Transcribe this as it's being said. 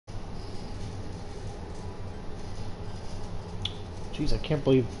Jeez, I can't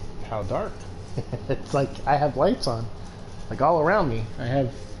believe how dark. It's like I have lights on, like all around me. I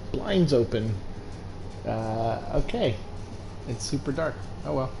have blinds open. Okay. It's super dark.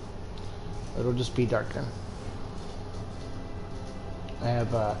 Oh well. It'll just be dark then. I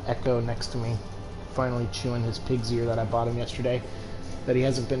have Echo next to me, finally chewing his pig's ear that I bought him yesterday, that he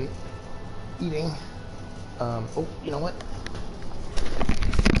hasn't been eating. Oh, you know what?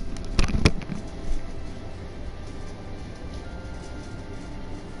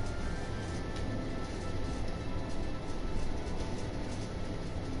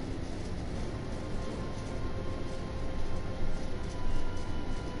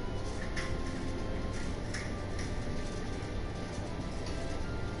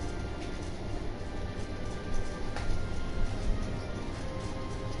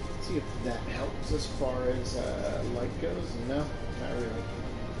 See if that helps as far as light goes. No, not really.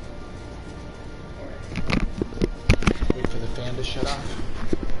 Alright. Wait for the fan to shut off.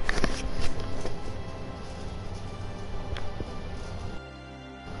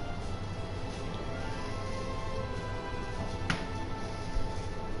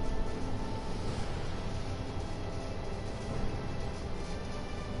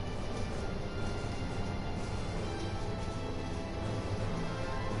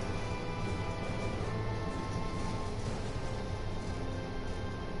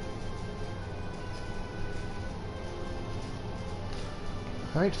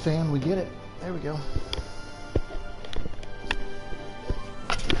 Alright, fan, we get it. There we go.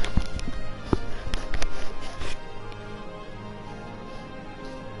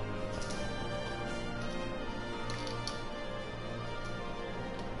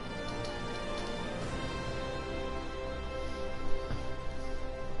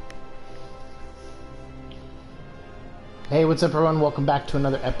 Hey, what's up everyone? Welcome back to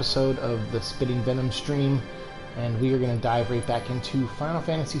another episode of the Spitting Venom stream. And we are going to dive right back into Final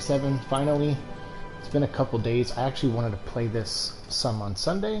Fantasy VII, finally. It's been a couple days. I actually wanted to play this some on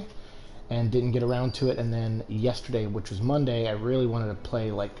Sunday and didn't get around to it. And then yesterday, which was Monday, I really wanted to play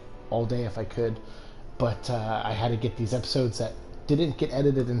like all day if I could. But I had to get these episodes that didn't get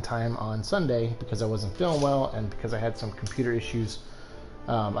edited in time on Sunday because I wasn't feeling well and because I had some computer issues.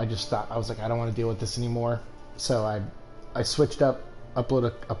 I just thought, I was like, I don't want to deal with this anymore. So I switched up,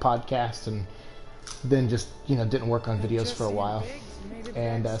 uploaded a podcast, and then just, you know, didn't work on videos for a while.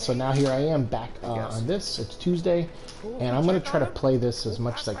 And so now here I am back on this. It's Tuesday, and I'm going to try to play this as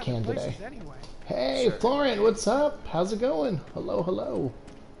much as I can today. Hey, Florent, what's up? How's it going? Hello, hello.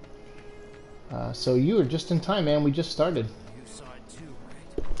 So you were just in time, man. We just started.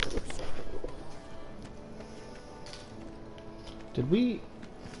 Did we...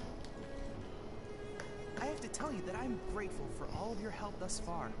 I have to tell you that I'm grateful for all of your help thus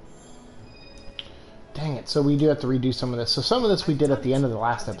far. Dang it, so we do have to redo some of this. So some of this we did at the end of the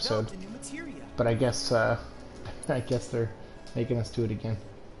last episode. But I guess I guess they're making us do it again.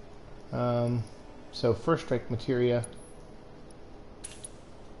 So first strike materia.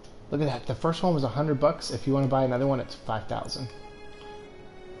 Look at that. The first one was $100. If you want to buy another one, it's 5,000.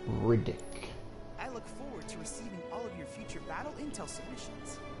 Ridic. I look forward to receiving all of your future battle intel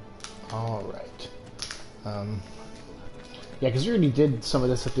submissions. All right. Yeah, because we already did some of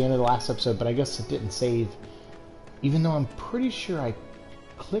this at the end of the last episode, but I guess it didn't save. Even though I'm pretty sure I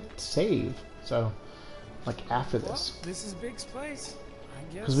clicked save. So, like after this. Well, this is Big's place.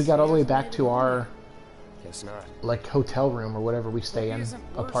 Because we got all the way back to our, guess not, like hotel room or whatever we stay in,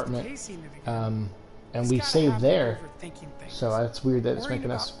 apartment. And we saved there. So that's weird that it's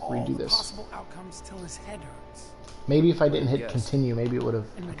making us redo this. Maybe if I didn't hit continue, maybe it would have.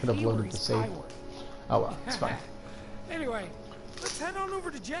 I could have loaded the save. Oh well, it's fine. Anyway, let's head on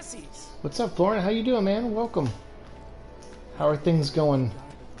over to Jesse's. What's up, Florent? How you doing, man? Welcome. How are things going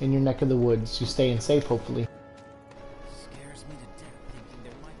in your neck of the woods? You staying safe, hopefully. Scares me to death thinking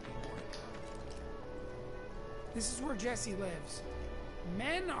there might be more. This is where Jesse lives.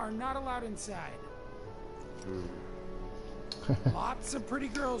 Men are not allowed inside. Lots of pretty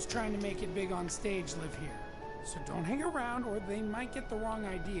girls trying to make it big on stage live here. So don't hang around or they might get the wrong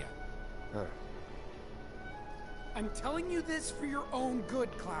idea. Huh. I'm telling you this for your own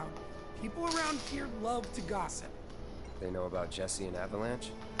good, Cloud. People around here love to gossip. They know about Jessie and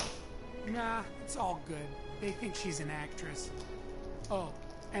Avalanche? Nah, it's all good. They think she's an actress. Oh,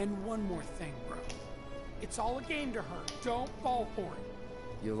 and one more thing, bro. It's all a game to her. Don't fall for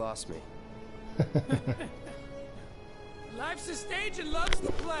it. You lost me. Life's a stage and love's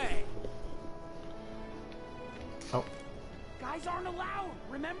the play. Oh. Guys aren't allowed,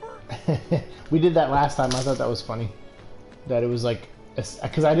 remember? We did that last time. I thought that was funny. That it was like,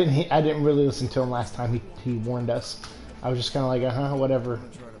 because I didn't really listen to him last time. He warned us. I was just kind of like, whatever.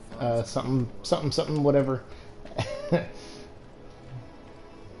 Something, something, something, whatever. Hey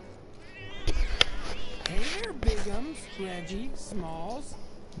there, Bigums, Reggie, Smalls.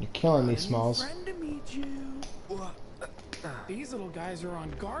 You're killing me, Smalls. Friend to meet you. These little guys are on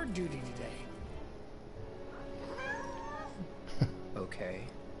guard duty today. Okay.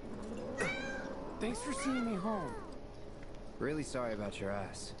 Thanks for seeing me home. Really sorry about your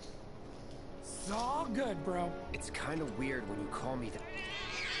ass. It's all good, bro. It's kind of weird when you call me that.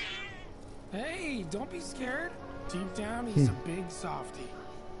 Hey, don't be scared. Deep down, he's a big softie.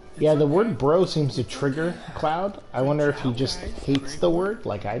 Yeah, the word bro seems to trigger Cloud. I wonder if he just hates the word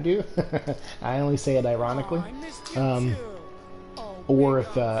like I do. I only say it ironically. Or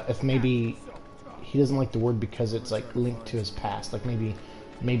if maybe he doesn't like the word because it's like linked to his past. Like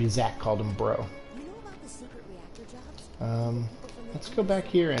maybe Zach called him bro. Let's go back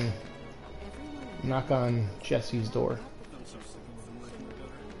here and knock on Jesse's door.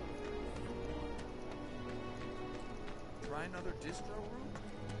 Try another distro room?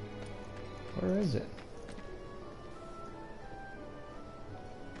 Where is it?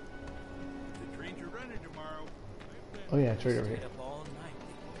 The trains are running tomorrow. Oh yeah, it's right over here.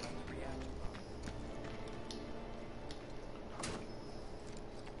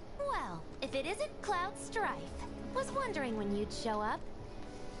 Well, if it isn't Cloud Strife. Was wondering when you'd show up.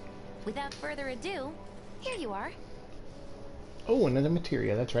 Without further ado, here you are. Oh, another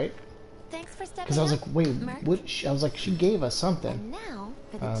materia. That's right. Thanks for stepping Because I was up, like, wait, Merc. what? I was like, she gave us something. And now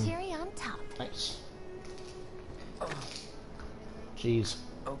for the cherry on top. Nice. Jeez.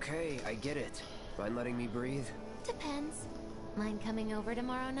 Okay, I get it. Mind letting me breathe? Depends. Mind coming over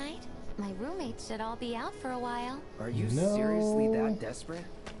tomorrow night? My roommates should all be out for a while. Are you No. seriously that desperate?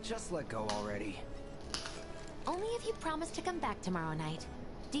 Just let go already. Only if you promise to come back tomorrow night.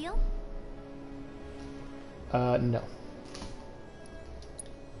 Deal? No.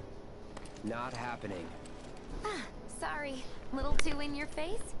 Not happening. Ah, sorry. Little too in your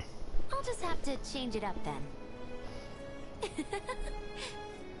face? I'll just have to change it up then.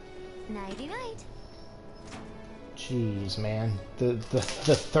 Nighty-night. Jeez, man. The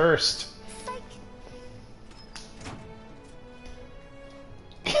thirst.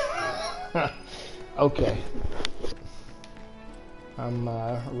 Psych. Okay. I'm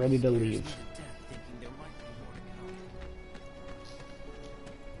ready to leave.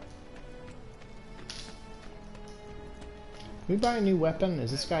 Can we buy a new weapon?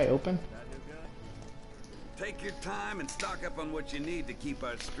 Is this guy open? Take your time and stock up on what you need to keep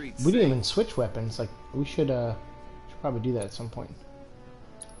our streets We didn't safe. even switch weapons. Like, we should probably do that at some point.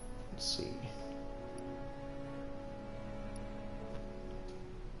 Let's see.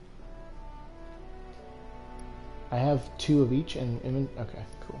 I have 2 of each and okay,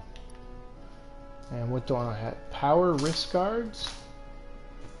 cool. And what do I have? Power wrist guards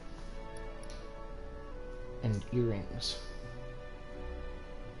and earrings.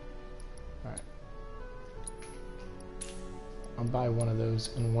 All right. I'll buy one of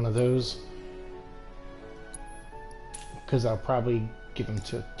those and one of those because I'll probably give them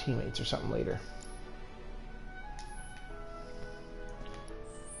to teammates or something later.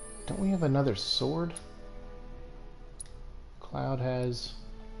 Don't we have another sword? Cloud has,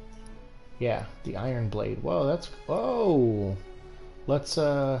 yeah, the iron blade. Whoa, that's, whoa. Let's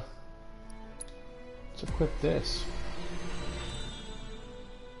equip this.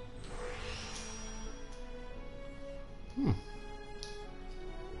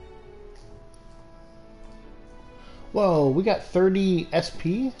 Whoa, we got 30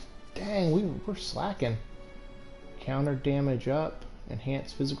 SP? Dang, we're slacking. Counter damage up,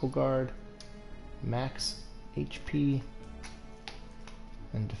 enhanced physical guard, max HP,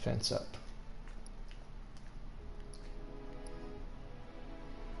 and defense up.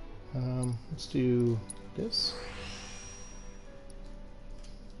 Let's do this.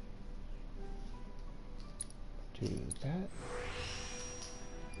 Do that.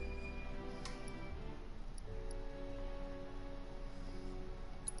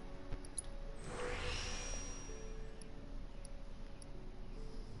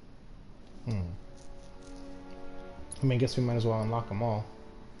 I mean, I guess we might as well unlock them all.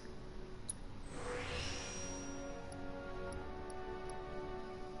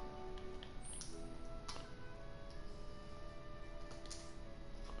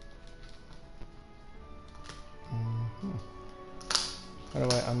 How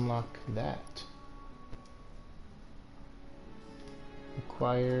do I unlock that?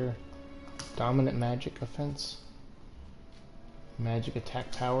 Acquire dominant magic offense. Magic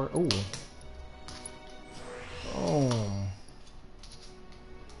attack power. Ooh. Oh.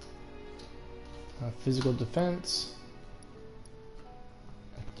 Physical defense.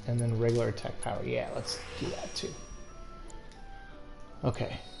 and then regular attack power. Yeah, let's do that too.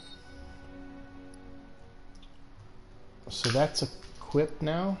 Okay. So that's equipped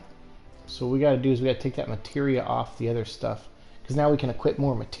now. So what we got to do is we got to take that materia off the other stuff, because now we can equip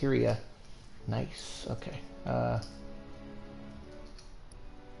more materia. Nice. Okay.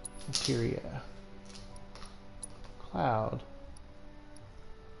 Materia. Cloud.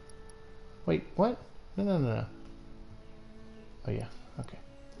 Wait, what? No. Oh yeah. Okay.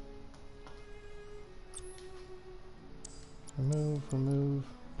 Remove.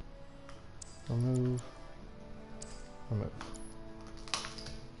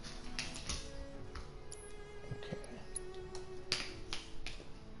 Okay.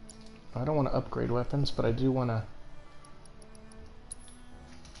 I don't want to upgrade weapons, but I do want to...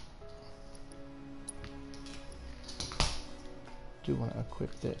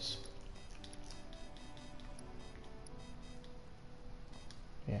 equip this.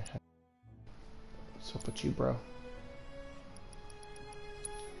 Yeah. What's up with you, bro?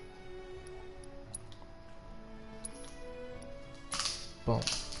 Boom.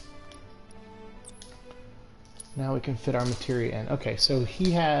 Now we can fit our materia in. Okay, so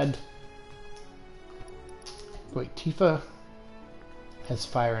he had... Wait, Tifa has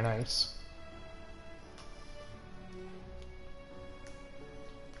fire and ice.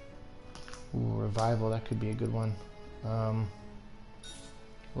 Ooh, revival, that could be a good one.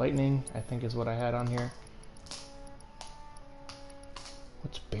 Lightning, I think, is what I had on here.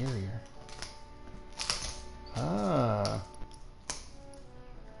 What's barrier? Ah.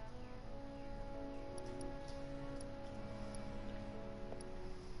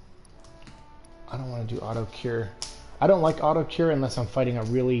 I don't want to do auto cure. I don't like auto cure unless I'm fighting a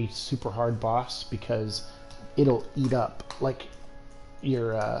really super hard boss, because it'll eat up like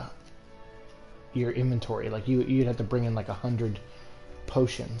your inventory. Like you'd have to bring in like 100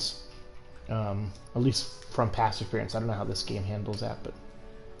 potions, at least from past experience. I don't know how this game handles that, but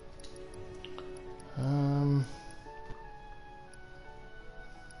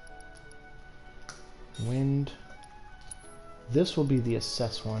wind. This will be the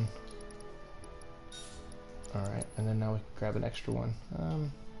assess one. Alright, and then now we can grab an extra one.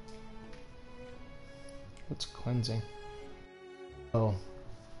 What's cleansing? Oh,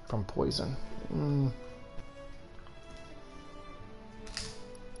 from poison.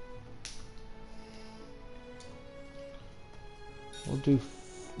 We'll do...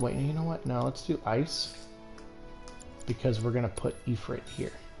 Wait, you know what? No, let's do ice. Because we're going to put Ifrit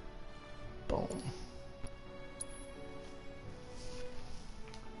here. Boom.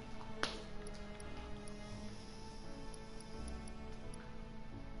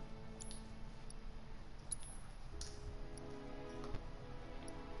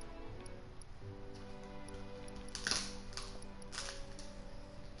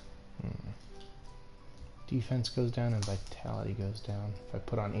 Defense goes down and vitality goes down if I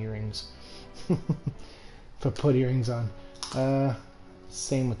put on earrings. If I put earrings on.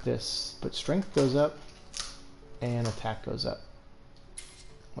 Same with this, but strength goes up and attack goes up.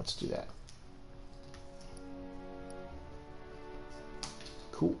 Let's do that.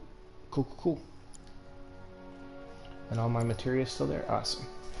 Cool. Cool. And all my materia is still there. Awesome.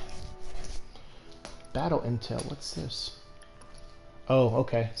 Battle intel. What's this? Oh,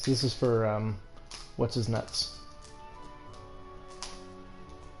 okay. So this is for what's his nuts?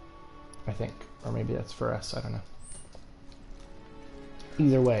 I think. Or maybe that's for us. I don't know.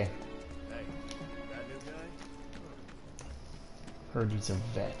 Either way. Hey, that new guy? Heard he's a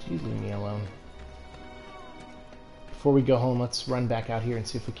vet. You leave me alone. Before we go home, let's run back out here and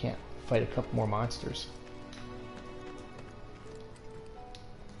see if we can't fight a couple more monsters.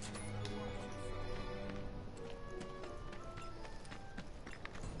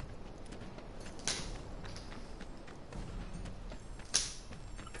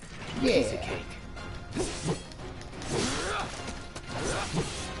 Yeah.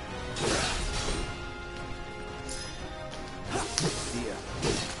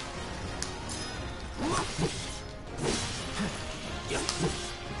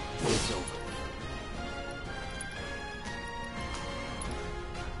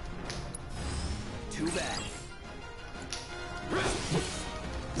 Too bad.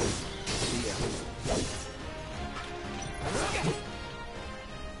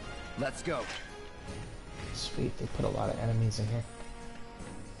 Let's go. Sweet, they put a lot of enemies in here.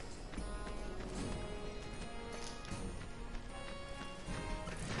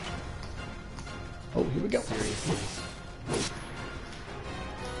 Oh, here we go. Seriously.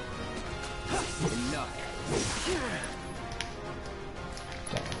 Enough.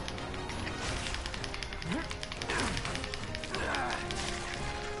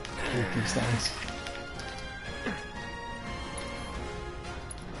 hate these things.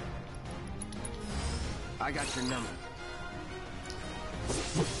 I got your number.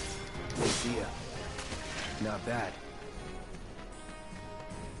 See ya. Not bad.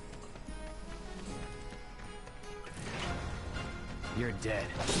 You're dead.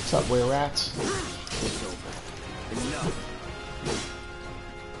 What's up, were rats? It's over. Enough.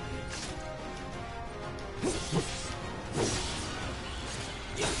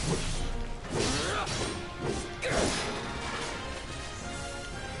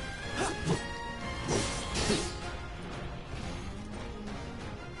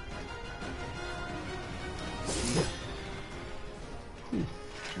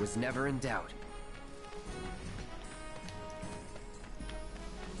 Was never in doubt.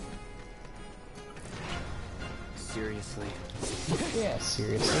 Seriously? Yeah,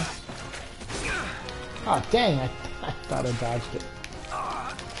 seriously. Oh, dang, I thought I dodged it.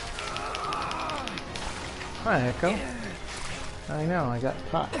 Hi, Echo. I know, I got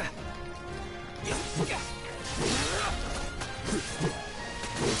caught.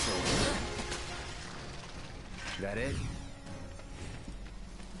 That it?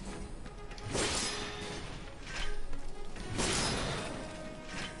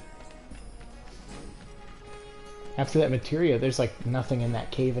 After that materia, there's like nothing in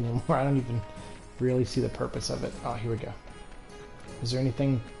that cave anymore. I don't even really see the purpose of it. Oh, here we go. Is there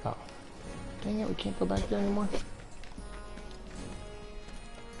anything? Oh, dang it, we can't go back there anymore.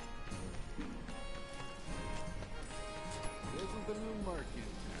 Isn't the new market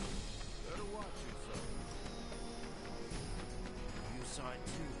in town? Better watch yourself. You saw it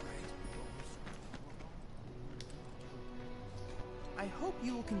too, right? I hope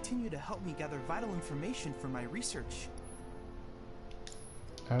you will continue to help me gather vital information for my research.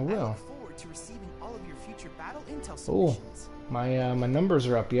 I I will. look forward to receiving all of your future battle intel Oh, submissions. my numbers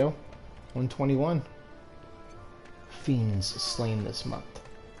are up, yo. 121. Fiends slain this month.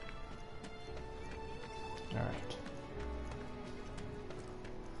 All right.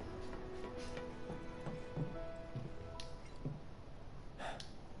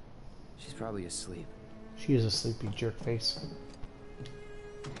 She's probably asleep. She is a sleepy jerk face.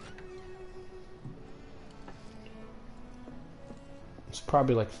 It's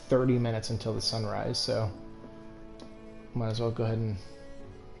probably like 30 minutes until the sunrise, so might as well go ahead and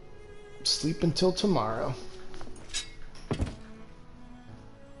sleep until tomorrow.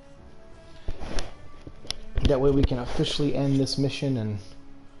 That way we can officially end this mission and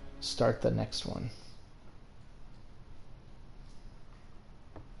start the next one.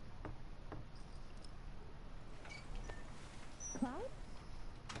 Cloud?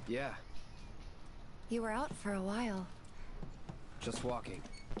 Yeah, You were out for a while. just walking.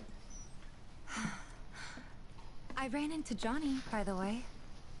 I ran into Johnny, by the way.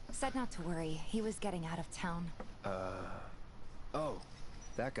 Said not to worry. He was getting out of town. Oh,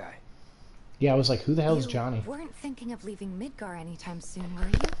 that guy. Yeah, I was like, who the hell is You Johnny? weren't thinking of leaving Midgar anytime soon, were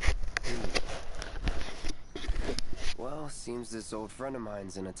you? Well, seems this old friend of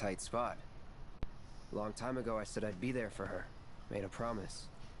mine's in a tight spot. Long time ago I said I'd be there for her. Made a promise.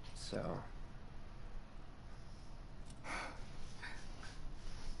 So...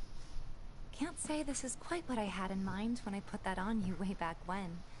 Can't say this is quite what I had in mind when I put that on you way back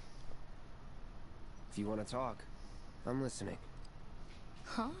when. if you want to talk, I'm listening.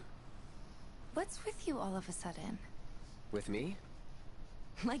 Huh? What's with you all of a sudden? With me?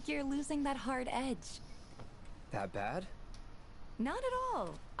 Like you're losing that hard edge. That bad? Not at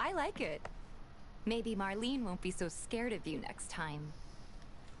all. I like it. Maybe Marlene won't be so scared of you next time.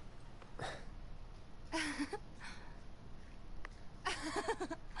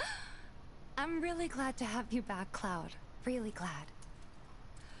 I'm really glad to have you back, Cloud. Really glad.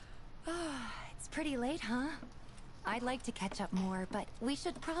 It's pretty late, huh? I'd like to catch up more, but we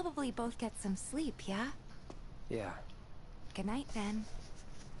should probably both get some sleep, yeah? Yeah. Good night, then.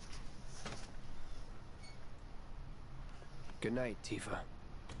 Good night, Tifa.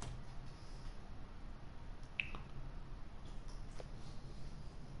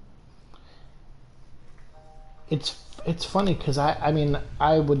 It's funny because I mean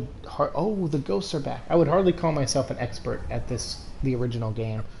I would oh, the ghosts are back. I would hardly call myself an expert at the original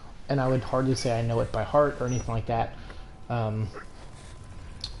game, and I would hardly say I know it by heart or anything like that.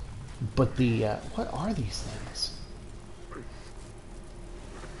 But the what are these things?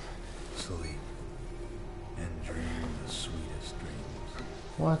 Sleep and dream the sweetest dreams.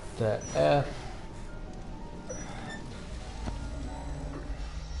 What the F?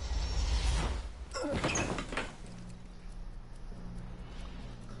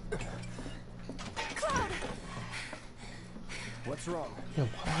 What's wrong? Yeah,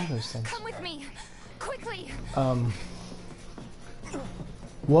 what are those things? Come with me, quickly.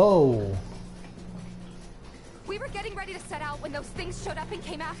 Whoa. We were getting ready to set out when those things showed up and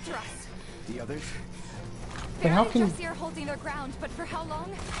came after us. The others? But how Barry and can Jesse are holding their ground, but for how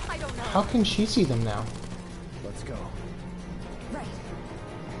long? I don't know. how can she see them now? Let's go. Right.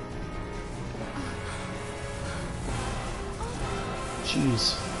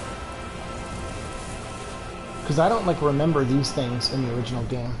 Jeez. Because I don't like remember these things in the original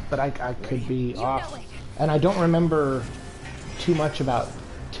game, but I could be off. And I don't remember too much about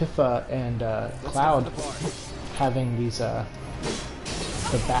Tifa and Cloud having these the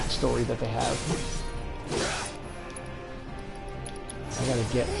backstory that they have. I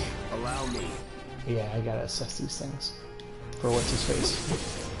gotta get. Allow me. Yeah, I gotta assess these things for what's his face.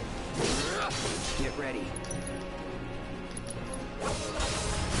 Get ready. You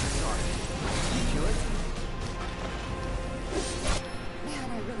kill it? Man,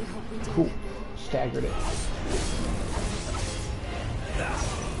 I really hope we did. Cool. Staggered it.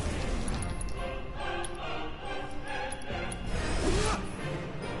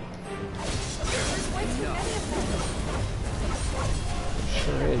 There's way too many of them.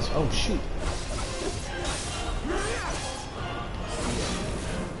 Sure is. Oh shoot.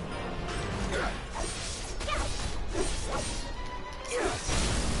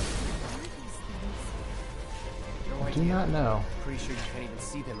 No Do idea. not know. Pretty sure you can't even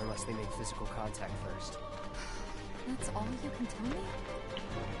see them unless they make physical contact first. That's all you can tell me?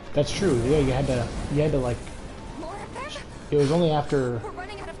 That's true. Yeah, you had to like. More of them? It was only after We're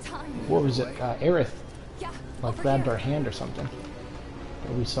running out of time. what was it? Aerith Yeah, like over grabbed here. our hand or something.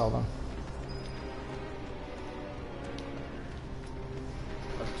 That we saw them.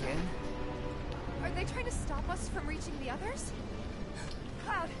 Again? Are they trying to stop us from reaching the others?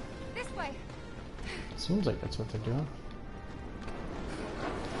 Cloud, this way. Seems like that's what they're doing.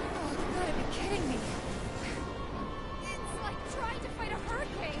 Oh, you gotta be kidding me. It's like trying to fight a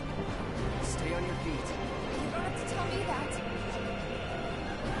hurricane. Stay on your feet. You don't have to tell me that.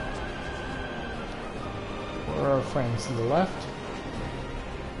 Where are our friends? To the left?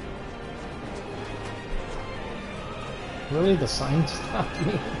 Really? The sign stopped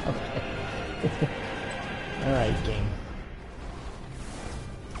me? Okay. Alright, game.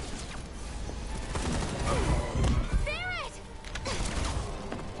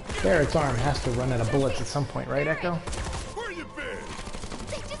 Barrett's arm has to run out of bullets at some point, right, Echo? Where you been?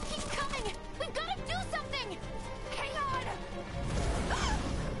 They just keep coming. We've got to do something. Hang on.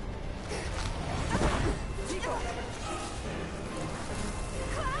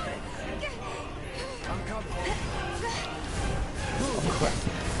 I'm coming. Oh, crap.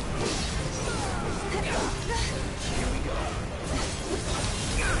 Here we go.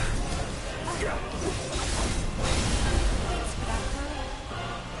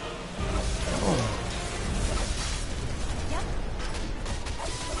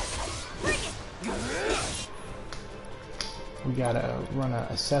 We gotta run a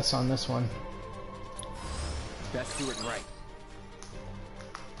assess on this one. Best do it right.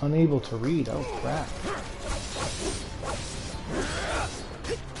 Unable to read. Oh, crap.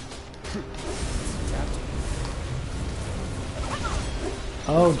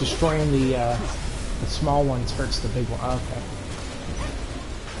 Oh, destroying the small ones hurts the big one. Okay.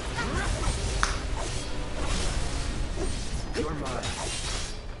 You're mine.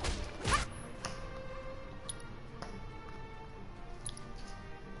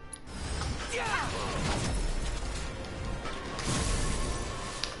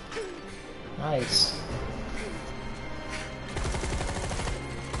 Nice.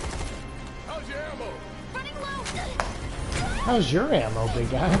 How's your ammo? Running low. How's your ammo, big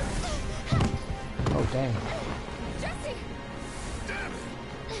guy? Oh, dang. Jesse. Damn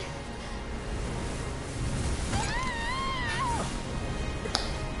it!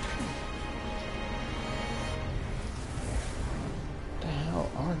 What the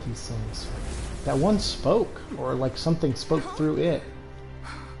hell are these things? That one spoke, or like something spoke through it.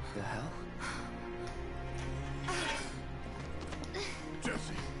 The hell?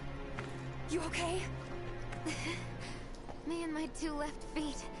 Jesse, You okay? Me and my two left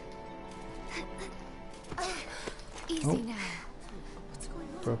feet. Easy Oh. now. What's going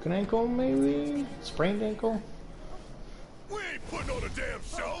on? Broken ankle, maybe? Sprained ankle? we ain't putting on a damn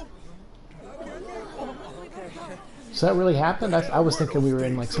show. So that really happened? I was thinking we were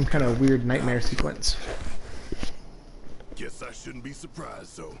in like some kind of weird nightmare sequence. Guess I shouldn't be surprised,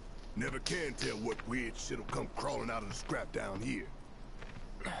 so. Never can tell what weird shit'll come crawling out of the scrap down here.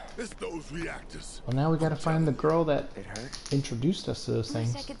 It's those reactors. Well, now we gotta find the girl that It hurt? introduced us to those Wish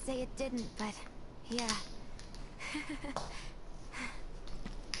things. I could say it didn't, but yeah.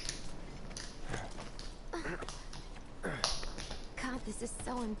 this is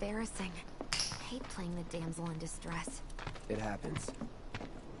so embarrassing. I hate playing the damsel in distress. It happens.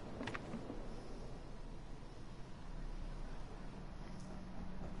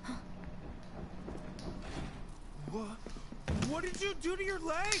 What did you do to your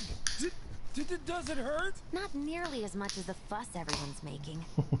leg? Does it hurt? Not nearly as much as the fuss everyone's making.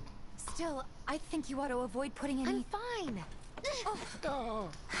 Still, I think you ought to avoid putting any... I'm fine. Oh.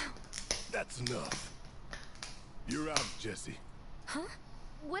 That's enough. You're out, Jesse. Huh?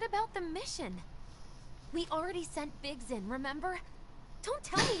 What about the mission? We already sent Biggs in, remember? Don't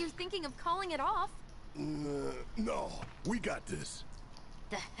tell me you're thinking of calling it off. No, we got this.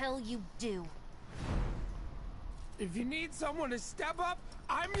 The hell you do. If you need someone to step up,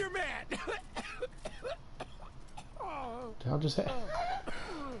 I'm your man. Oh. I'll just say.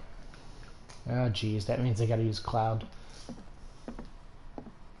 Oh, geez, that means I gotta use Cloud.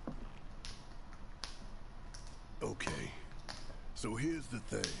 Okay, so here's the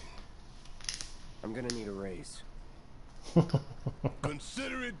thing. I'm gonna need a raise.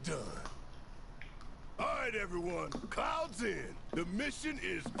 Consider it done. All right, everyone, Cloud's in. The mission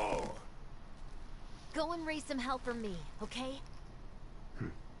is on. Go and raise some hell for me, okay?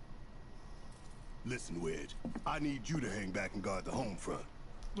 Listen, Wedge, I need you to hang back and guard the home front.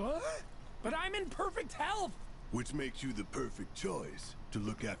 What? But I'm in perfect health. Which makes you the perfect choice to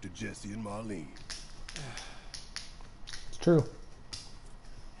look after Jesse and Marlene. It's true.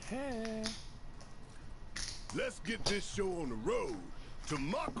 Hey. Let's get this show on the road to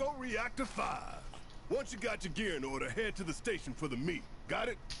Mako Reactor 5. Once you got your gear in order, head to the station for the meet. Got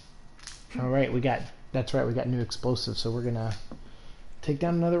it? All right, that's right, we got new explosives, so we're gonna take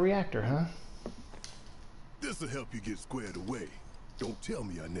down another reactor, huh? This'll help you get squared away. Don't tell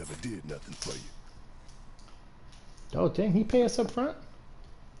me I never did nothing for you. Oh, dang, he pay us up front?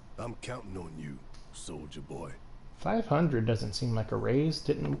 I'm counting on you, soldier boy. 500 doesn't seem like a raise,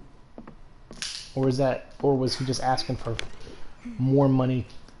 didn't... Or was he just asking for more money?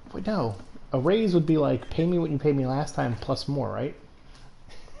 Wait, no. A raise would be like, pay me what you paid me last time plus more, right?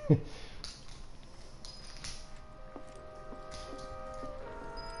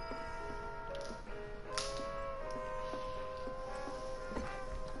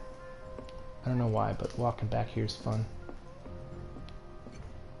 I don't know why, but walking back here is fun.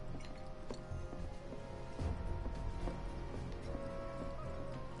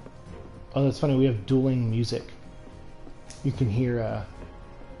 Oh, that's funny. We have dueling music. You can hear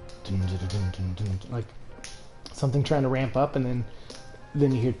dun, dun, dun, dun, dun, like something trying to ramp up, and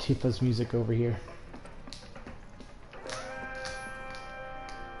then you hear Tifa's music over here.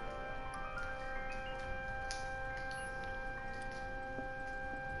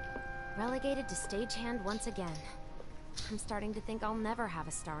 Relegated to stagehand once again. I'm starting to think I'll never have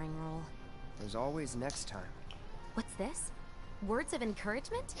a starring role. There's always next time. What's this? Words of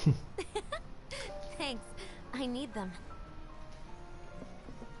encouragement? Thanks. I need them.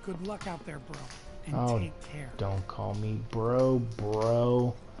 Good luck out there, bro. And Oh, take care. don't call me bro.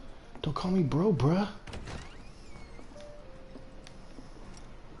 Don't call me bro, bruh.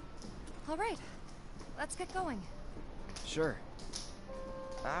 All right, let's get going. Sure.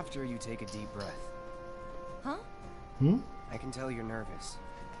 After you take a deep breath. Huh? I can tell you're nervous.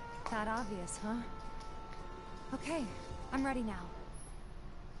 That obvious, huh? Okay, I'm ready now.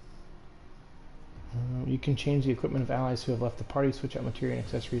 You can change the equipment of allies who have left the party, switch out material and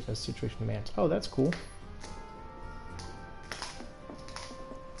accessories as the situation demands. Oh, that's cool.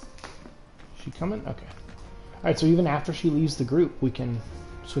 She coming? Okay. Alright, so even after she leaves the group, we can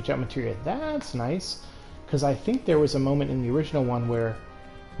switch out material. That's nice. Because I think there was a moment in the original one where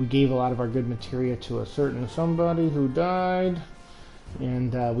we gave a lot of our good materia to a certain somebody who died.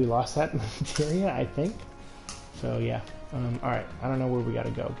 And we lost that materia, I think. So, yeah. Alright, I don't know where we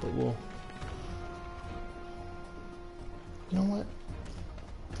gotta go, but we'll... You know what?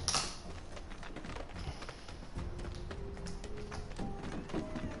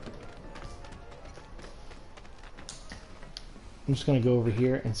 I'm just going to go over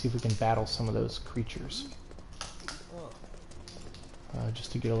here and see if we can battle some of those creatures.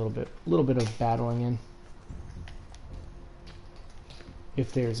 Just to get a little bit of battling in.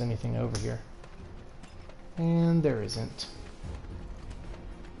 If there's anything over here. And there isn't.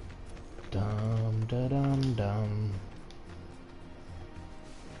 Dum da dum dum.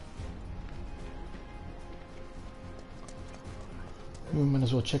 We might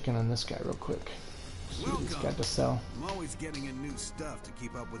as well check in on this guy real quick. See what he's got to sell. I'm always getting in new stuff to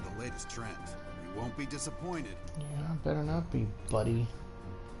keep up with the latest trends. You won't be disappointed. Yeah, better not be, buddy.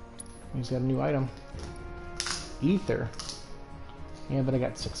 He's got a new item. Ether. Yeah, but I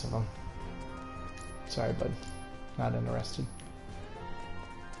got 6 of them. Sorry, bud. Not interested.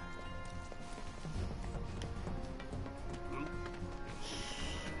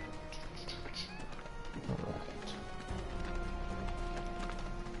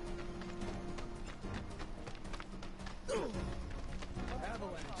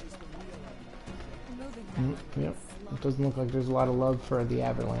 Doesn't look like there's a lot of love for the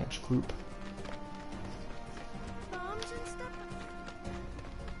Avalanche group.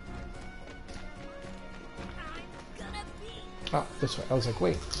 Oh, this way. I was like,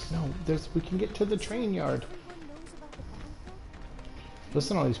 wait, no, we can get to the train yard.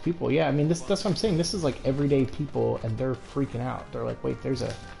 Listen to all these people. Yeah, I mean, that's what I'm saying. This is like everyday people, and they're freaking out. They're like, wait, there's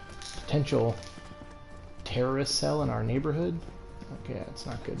a potential terrorist cell in our neighborhood? Okay, yeah, it's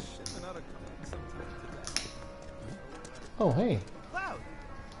not good. Oh, hey. Cloud,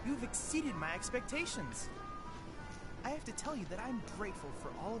 you've exceeded my expectations. I have to tell you that I'm grateful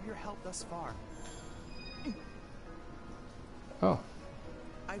for all of your help thus far. Oh.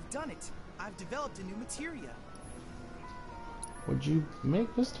 I've done it. I've developed a new materia. What'd you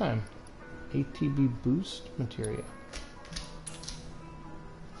make this time? ATB boost materia.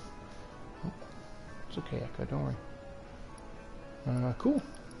 Oh, it's okay, Echo, don't worry. Cool.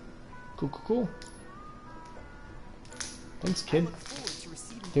 Cool. Thanks, kid.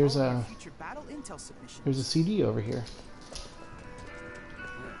 There's a CD over here.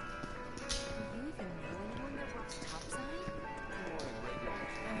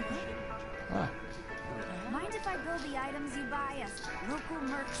 Ah. Mind if I build the items you buy as local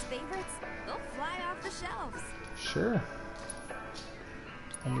mercs favorites? They'll fly off the shelves. Sure.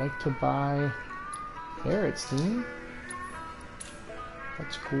 I'd like to buy Barrett's theme.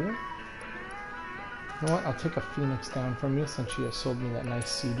 That's cool. You know what? I'll take a Phoenix down from you since you sold me that nice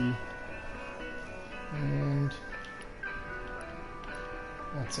CD. And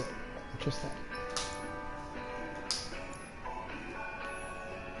that's it. Just that.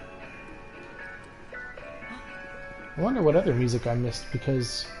 I wonder what other music I missed,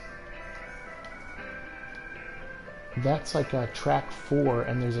 because that's like a track 4,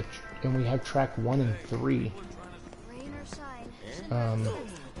 and and we have track 1 and 3.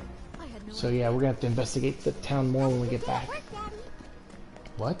 So yeah, we're gonna have to investigate the town more when we get back.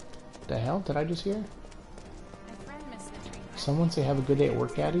 What the hell did I just hear? Someone say have a good day at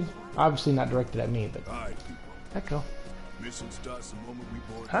work, Daddy? Obviously not directed at me, but Echo.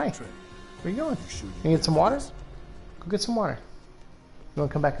 Hi. Where you going? You get some water? Go get some water. You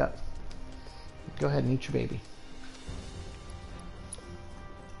wanna come back up? Go ahead and eat your baby.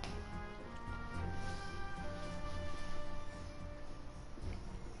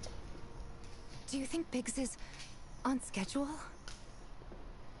 Do you think Biggs is on schedule?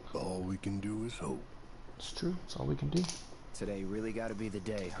 All we can do is hope. It's true. It's all we can do. Today really gotta be the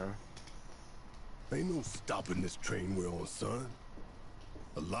day, huh? Ain't no stopping this train we're on, son.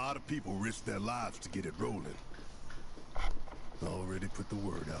 A lot of people risk their lives to get it rolling. Already put the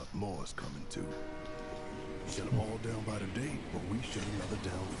word out. More's coming too. Shut them all down by today, or we shut another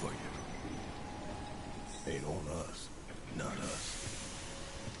down for you. Ain't on us. Not us.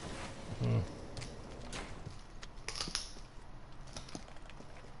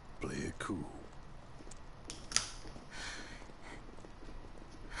 Play it cool.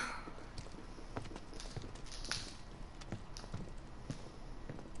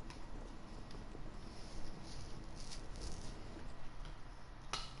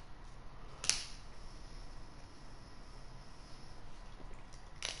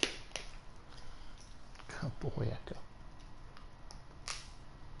 Oh boy, Echo.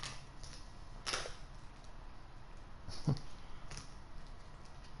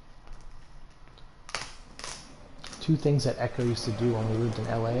 Two things that Echo used to do when we lived in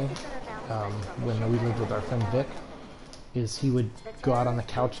LA, when we lived with our friend Vic, is he would go out on the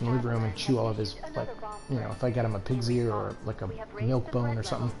couch in the living room and chew all of his, like, you know, if I got him a pig's ear or like a milk bone or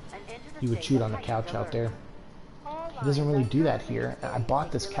something, he would chew it on the couch out there. He doesn't really do that here. I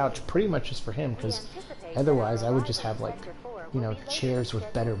bought this couch pretty much just for him, because otherwise I would just have, like, you know, chairs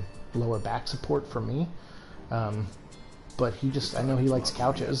with better lower back support for me. But he just, I know he likes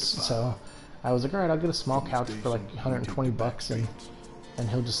couches, so I was like, alright, I'll get a small couch for like 120 bucks, and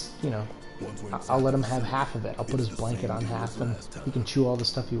he'll just, you know, I'll let him have half of it. I'll put his blanket on half, and he can chew all the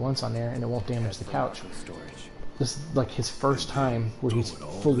stuff he wants on there, and it won't damage the couch. This is like his first time where he's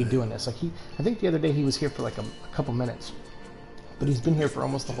fully doing this. Like, I think the other day he was here for like a couple minutes, but he's been here for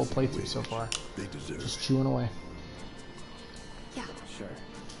almost the whole playthrough so far, just chewing away. Yeah. Sure.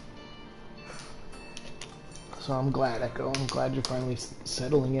 So I'm glad, Echo. I'm glad you're finally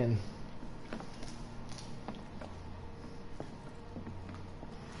settling in.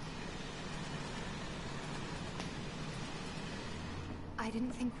 I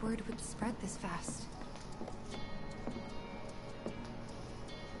didn't think word would spread this fast.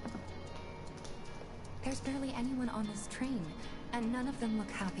 There's barely anyone on this train, and none of them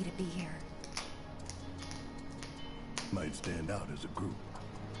look happy to be here. Might stand out as a group.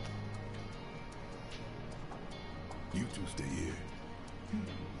 You two stay here.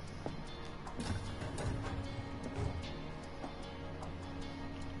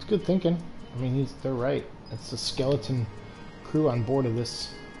 It's good thinking. I mean, they're right. It's a skeleton crew on board of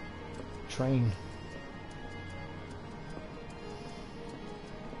this train.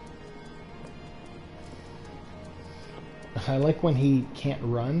 I like when he can't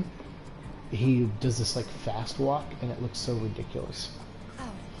run, he does this like fast walk, and it looks so ridiculous.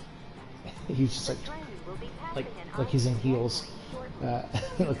 Oh, He's just like he's in heels. It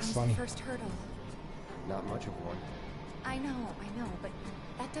looks funny. first hurdle. Not much of one. I know, but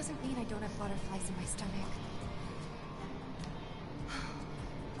that doesn't mean I don't have butterflies in my stomach.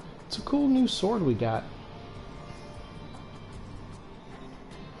 It's a cool new sword we got.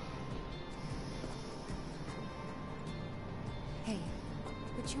 Hey,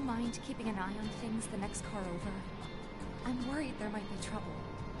 would you mind keeping an eye on things the next car over? I'm worried there might be trouble.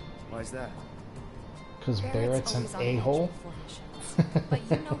 Why's that? Because Barrett's an always on edge a-hole. before missions. But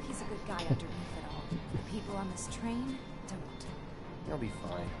you know he's a good guy underneath it all. The people on this train don't. He'll be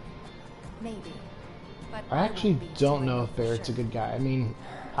fine. Maybe. But I actually won't be don't too know late if for Barrett's a sure. good guy. I mean,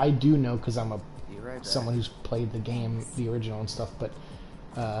 I do know because I'm Be right back. someone who's played the game, the original and stuff, but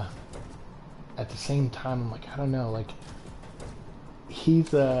at the same time, I'm like, I don't know, like,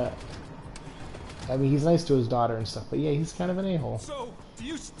 he's I mean, he's nice to his daughter and stuff, but yeah, he's kind of an a-hole. So, do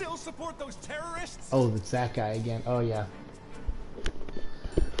you still support those terrorists? Oh, it's that guy again. Oh, yeah.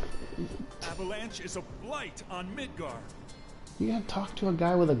 Avalanche is a blight on Midgar. You gotta talk to a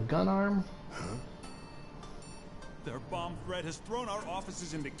guy with a gun arm? Their bomb threat has thrown our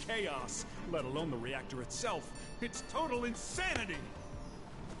offices into chaos, let alone the reactor itself. It's total insanity!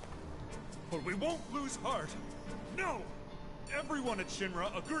 But we won't lose heart. No! Everyone at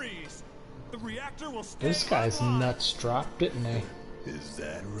Shinra agrees. The reactor will stay This guy's online. nuts dropped, didn't they? Is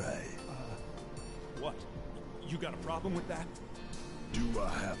that right? What? You got a problem with that? Do I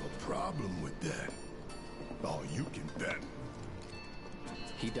have a problem with that? Oh, you can bet.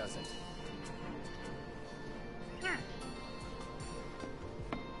 He doesn't.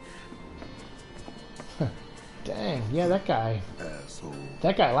 Dang, yeah, that guy. Asshole.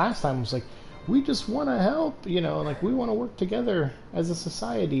 That guy last time was like, we just want to help, you know, like, we want to work together as a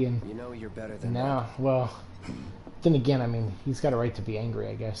society, and You know you're better than now, well, then again, I mean, he's got a right to be angry,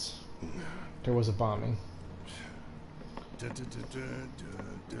 I guess. There was a bombing. Dun, dun, dun,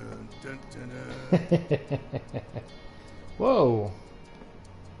 dun, dun, dun, dun, dun. Whoa.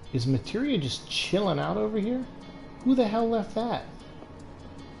 Is materia just chilling out over here? Who the hell left that?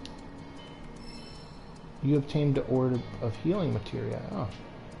 You obtained the order of healing materia. Oh.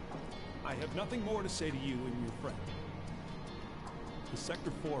 I have nothing more to say to you and your friend. The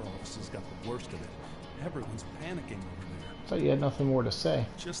Sector 4 offices got the worst of it. Everyone's panicking over there. Thought you had nothing more to say.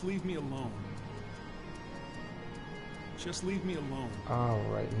 Just leave me alone. Just leave me alone.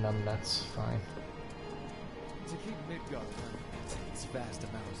 Alright, numbnuts. Fine. To keep Midgar running, it takes vast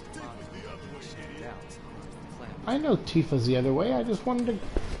amounts of money. Doubts on the planet. I know Tifa's the other way. I just wanted to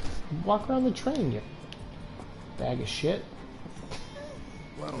walk around the train, you bag of shit.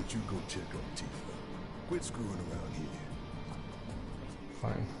 Why don't you go check on Tifa? Quit screwing around here.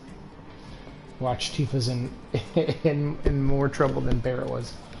 Fine. Watch Tifa's in more trouble than Barrett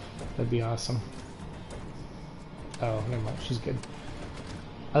was. That'd be awesome. Oh, never mind. She's good.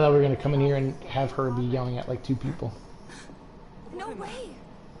 I thought we were gonna come in here and have her be yelling at like two people. No way!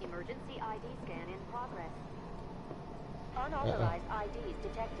 Emergency ID scan in progress. Unauthorized IDs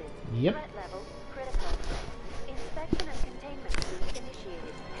detected. Yep. Threat level critical. Inspection and containment route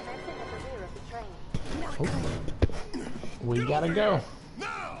initiated. Commencing at the rear of the train. Oh. We gotta go.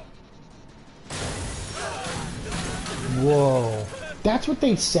 Now! Whoa. That's what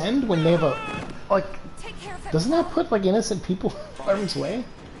they send when they have a... Like, Take care of it. doesn't that put like innocent people in harm's way?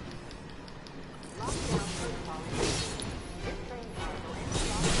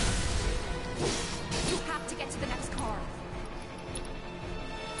 You have to get to the next car.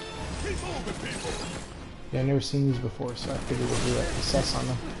 Keep moving, people! Yeah, I've never seen these before, so I figured we'll do an assess on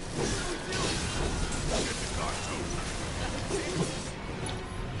them.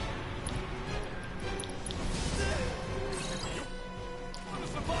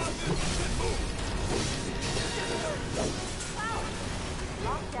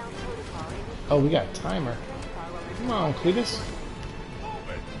 Lockdown protocol initiated. Oh, we got a timer. Come on, Cletus.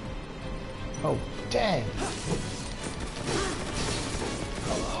 Oh, dang.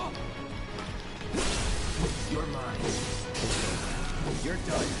 You're mine. You're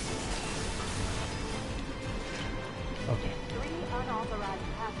done. Okay, 3 unauthorized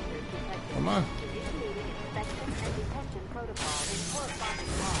passengers detected. come on. Initiating inspection and detention protocol in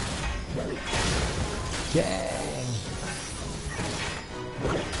corresponding law. Dang.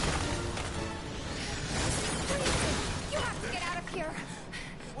 You have to get out of here.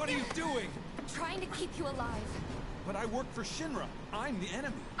 What are you doing? I'm trying to keep you alive. But I work for Shinra. I'm the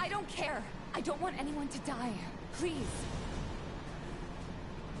enemy. I don't care. I don't want anyone to die. Please.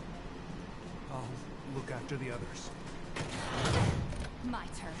 I'll look after the others. My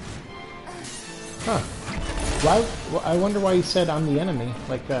turn. Huh. Why? I wonder why he said I'm the enemy.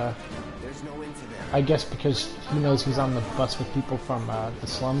 Like, There's no end to them. I guess because he knows he's on the bus with people from the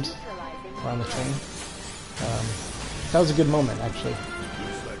slums, or on the train. That was a good moment, actually.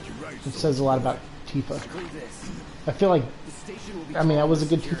 It says a lot about Tifa. I feel like, I mean, that was a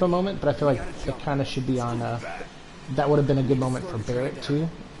good Tifa moment, but I feel like it kind of should be on, that would have been a good moment for Barrett, too.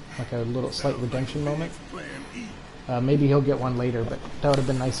 Like a little slight redemption moment. Maybe he'll get one later, but that would have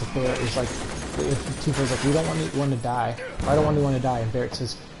been nice if Barrett was like, if Tifa was like, we don't want anyone to die, or I don't want anyone to die, and Barrett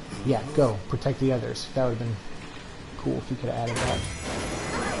says, yeah, go, protect the others. That would have been cool if he could have added that.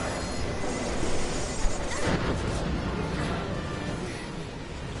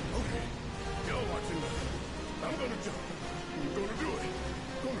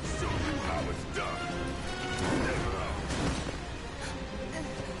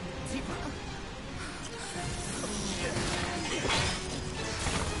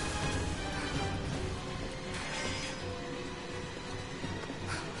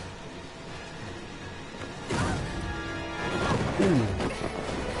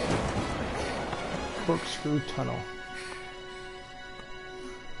 Corkscrew tunnel.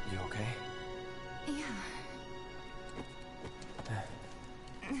 You okay? Yeah.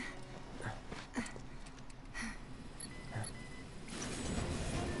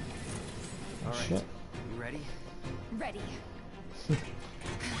 Oh shit. You ready? Ready.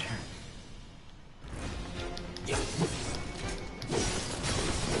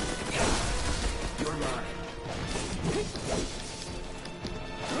 You're mine.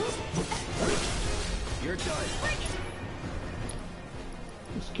 You're done.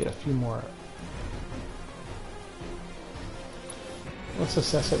 Let's get a few more. Let's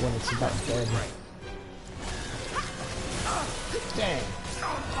assess it when it's about dead. Dang.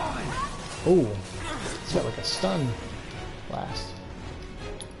 Oh, it's got like a stun blast.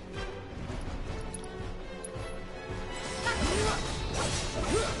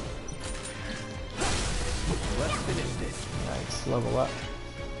 Let's finish this. Nice, level up.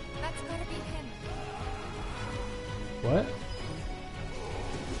 That's gotta be him. What?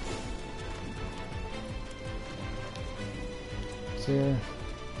 Is there...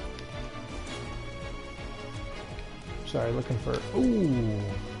 Sorry, looking for... Ooh!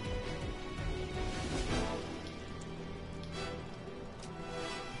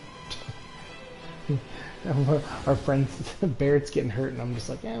 Our friend Barrett's getting hurt, and I'm just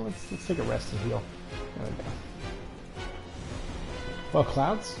like, yeah, let's take a rest and heal. There we go. Well,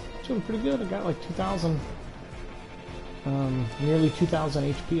 Cloud's doing pretty good. I got like 2,000, nearly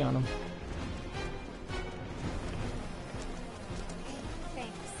 2,000 HP on him.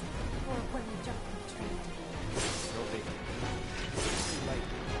 Thanks. For when we jump on the train. No big.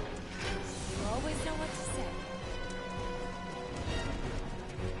 You always know what to say.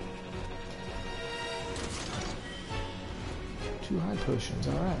 Two high potions,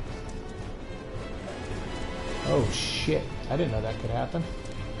 alright. Oh shit, I didn't know that could happen.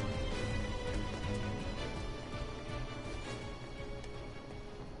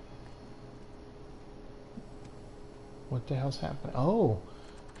 What the hell's happening? Oh!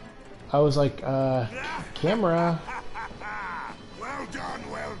 I was like, camera! Well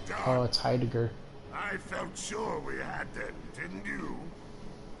done, well done. Oh, it's Heidegger. I felt sure we had them, didn't you?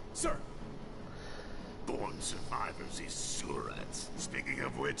 Sir! Born survivors, these surats. Speaking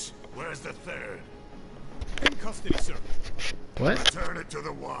of which, where's the third? In custody, sir. What? Return it to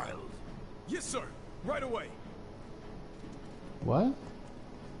the wild. Yes, sir. Right away. What?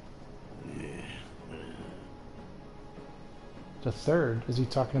 The third? Is he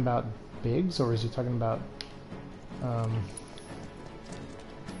talking about Biggs, or is he talking about,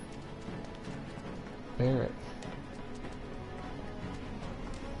 Barrett?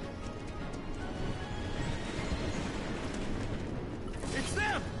 It's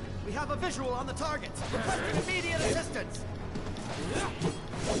them! We have a visual on the target. Requesting immediate assistance.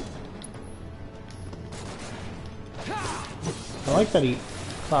 I like that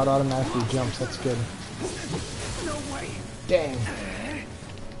Cloud automatically jumps, that's good. No way. Dang.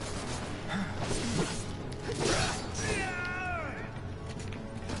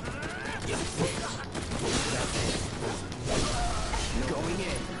 Going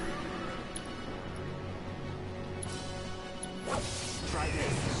in. Try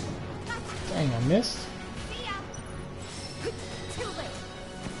this. Missed? See ya. Too late.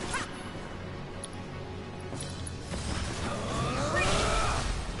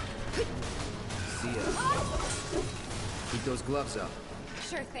 See ya. Keep those gloves up.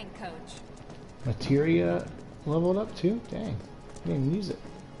 Sure thing, Coach. Materia leveled up too? Dang. I didn't even use it.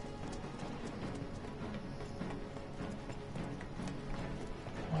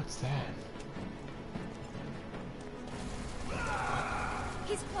 What's that?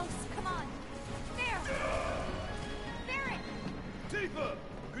 He's close. Come on. There. Barrett, Tifa,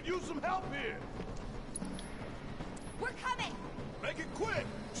 could use some help here. we're coming. Make it quick.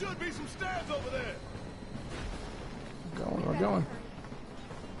 Should be some stairs over there. We're going.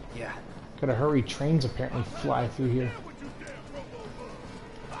 Yeah. Gotta hurry, trains apparently fly through here. With you damn robo bug.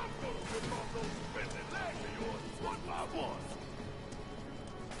 I'm gonna rip off those suspended legs of yours one by one.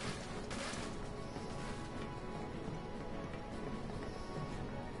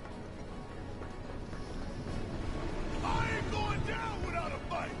 I ain't going down without a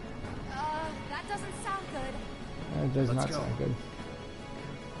fight. That doesn't sound good. That does Let's not go. sound good.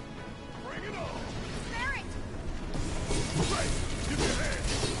 Bring it on. Barrett, Right. Give me a hand.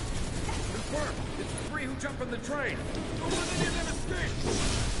 Confirmed. It's the three who jumped on the train. Don't let any of them escape.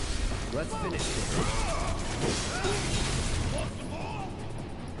 Let's finish this. Want some more?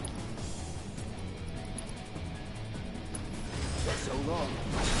 So long.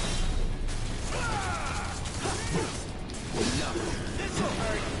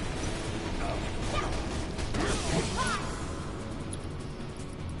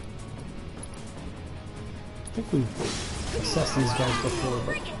 I think we've assessed these guys before,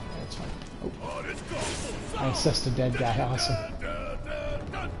 but that's fine. Oh, Oh, this goes. I assessed a dead guy. Awesome.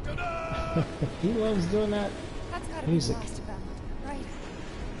 He loves doing that. that's gotta Music. be the last of them, right?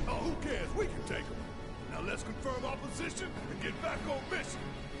 Oh, who cares? We can take them. Now let's confirm our position and get back on mission.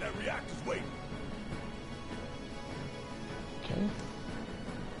 That reactor's waiting. Okay.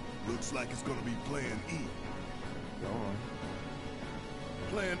 Looks like it's gonna be Plan E. Go on.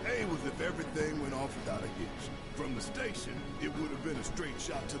 Plan A was if everything went off without a hitch. From the station, it would have been a straight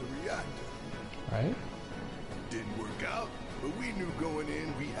shot to the reactor. Right. Didn't work out, but we knew going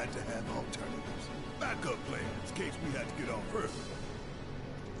in we had to have alternatives. Backup plans in case we had to get off early.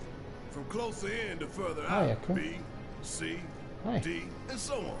 From closer in to further Hi, out, Echo. B, C, Hi. D, and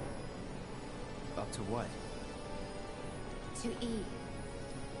so on. Up to what? To E.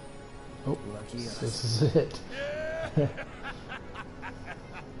 Oh, Lucky us. this is it. You're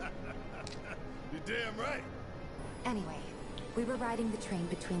damn right. Anyway, we were riding the train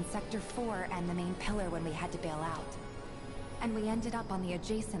between Sector 4 and the main pillar when we had to bail out. And we ended up on the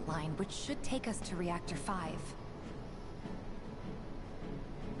adjacent line, which should take us to Reactor 5.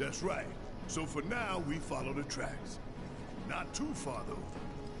 That's right. So for now, we follow the tracks. Not too far,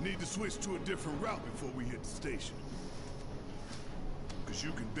 though. Need to switch to a different route before we hit the station. Because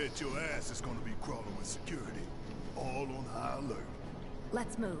you can bet your ass it's gonna be crawling with security. All on high alert.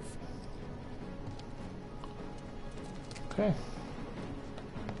 Let's move. Okay.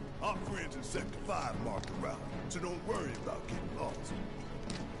 Our friends in Sector 5 marked the route, so don't worry about getting lost.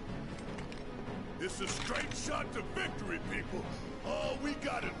 It's a straight shot to victory, people. All we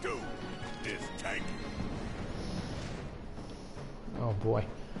gotta do is take it. Oh boy.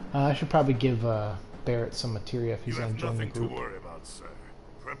 I should probably give Barrett some materia if he's You going have to join the nothing to group. worry about, sir.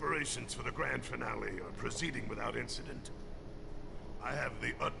 Preparations for the grand finale are proceeding without incident. I have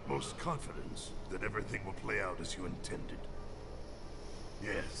the utmost confidence that everything will play out as you intended.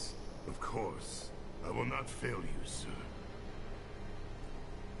 Yes, of course. I will not fail you, sir.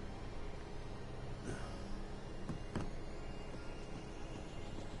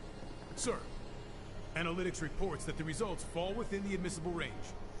 Sir, analytics reports that the results fall within the admissible range.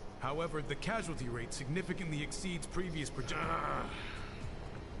 However, the casualty rate significantly exceeds previous projections.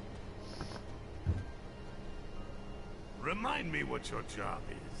 Remind me what your job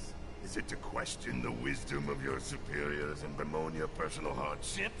is. Is it to question the wisdom of your superiors and bemoan your personal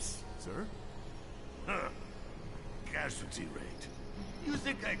hardships? Sir? Huh. Casualty rate. You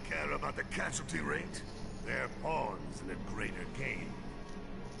think I care about the casualty rate? They're pawns in a greater game.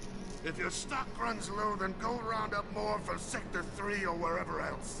 If your stock runs low, then go round up more for Sector 3 or wherever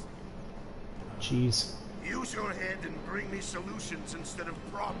else. Jeez. Use your head and bring me solutions instead of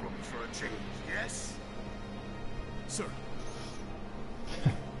problems for a change, yes? Sir.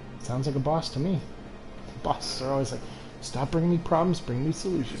 Sounds like a boss to me. Bosses are always like, stop bringing me problems, bring me It's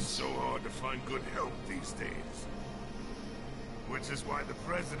solutions. so hard to find good help these days. Which is why the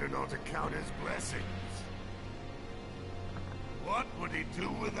President ought to count his blessings. What would he do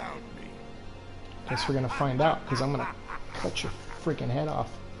without me? Guess we're gonna find out, because I'm gonna cut your freaking head off.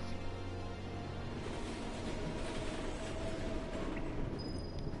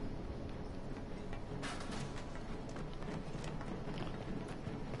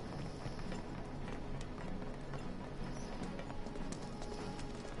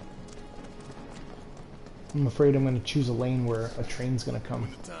 I'm afraid I'm going to choose a lane where a train's going to come.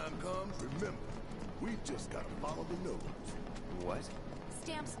 When the time comes, remember, we just gotta follow the nose. What?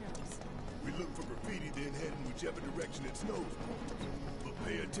 Stamp's nose. We look for graffiti, then head in whichever direction its nose points. But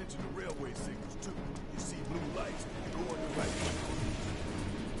pay attention to railway signals too. You see blue lights, you go on the right.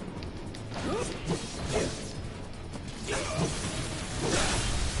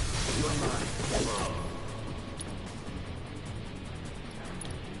 You're mine.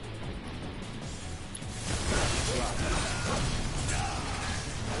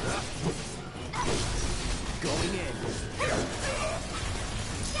 Going in.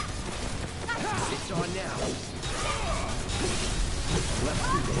 It's on now. Left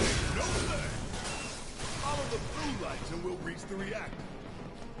through there. No lag. Follow the blue lights and we'll reach the reactor.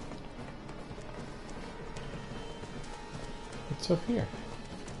 What's up here?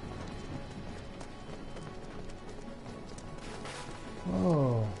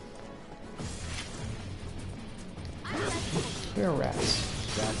 Oh. Bear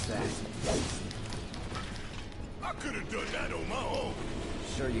rats. That's that. I could have done that on my own.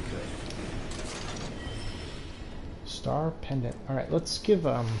 Sure you could. Star pendant. Alright, let's give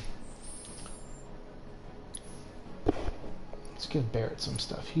Barrett some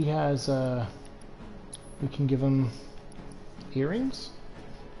stuff. He has we can give him earrings.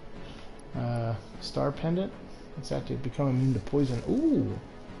 Star pendant. What's that do? Become immune to poison. Ooh.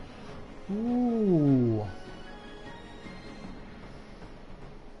 Ooh.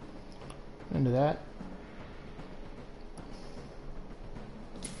 Into that.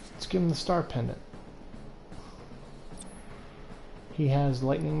 Let's give him the star pendant. He has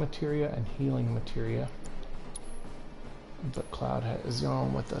lightning materia and healing materia. But Cloud is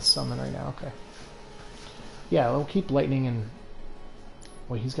going with the summon right now. Okay. Yeah, we'll keep lightning and...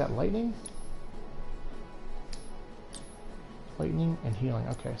 Wait, he's got lightning? Lightning and healing.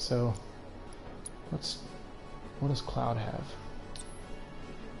 Okay, so... What does Cloud have?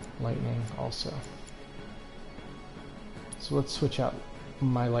 Lightning also. So let's switch out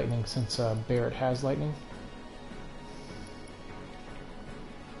my lightning since Barrett has lightning.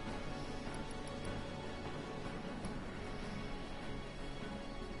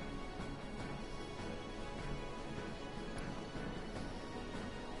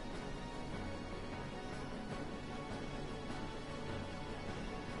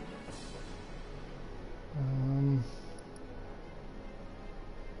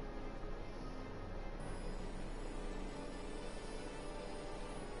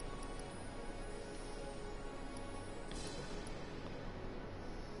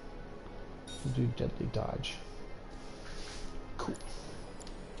 We'll do deadly dodge. Cool.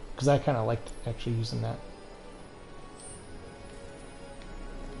 Because I kind of liked actually using that.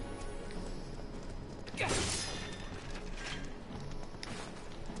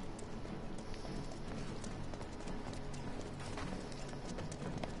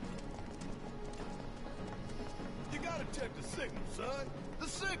 You gotta check the signals, son. The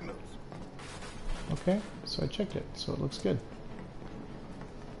signals. Okay, so I checked it, so it looks good.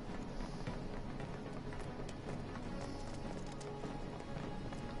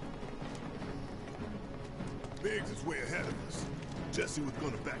 Biggs is way ahead of us. Jesse was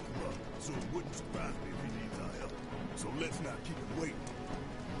gonna back him up, so it wouldn't surprise me if he needs our help. So let's not keep him waiting.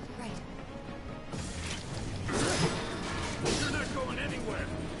 Right. You're not going anywhere.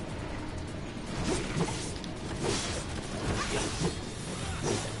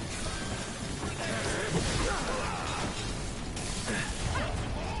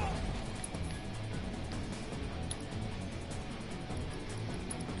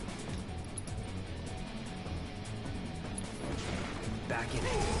 Back in it.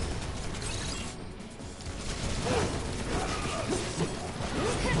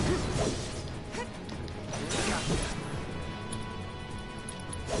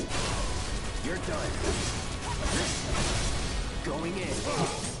 You're done. Going in.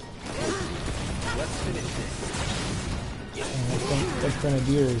 Let's finish this. And I think that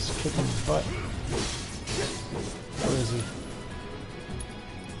Grenadier is kicking butt. Where is he?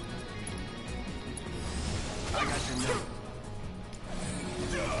 I got your note.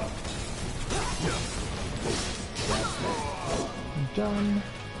 Done.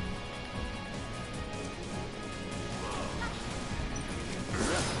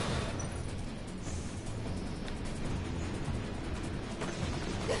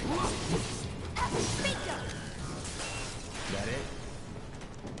 That it?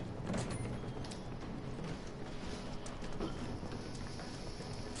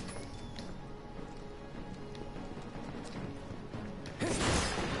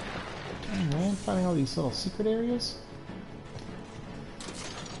 Dang, man, finding all these little secret areas.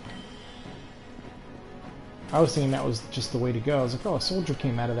 I was thinking that was just the way to go. I was like, oh, a soldier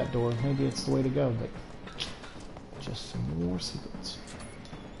came out of that door. Maybe it's the way to go, but just some more secrets.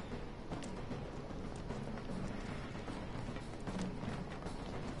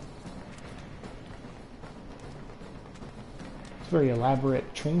 It's a very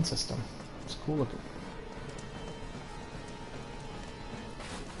elaborate train system. It's cool looking.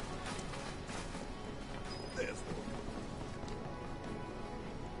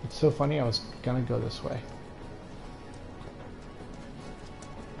 It's so funny, I was gonna go this way.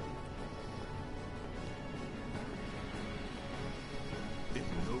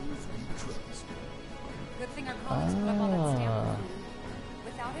 Good thing our colleagues put up all that stamp.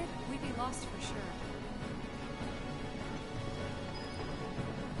 Without it, we'd be lost for sure.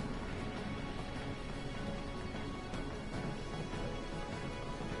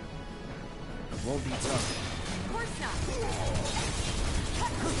 It won't be tough. Of course not.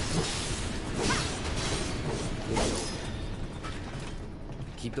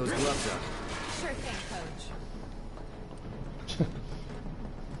 Keep those gloves up. Sure thing, Coach.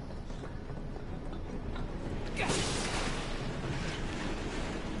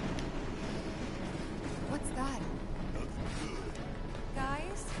 What's that?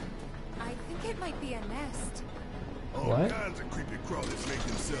 Guys, I think it might be a nest. All What? kinds of creepy crawlers make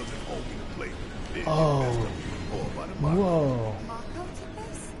themselves at home in the plate. Then Oh. that's gonna be more by the market. Whoa. Mako did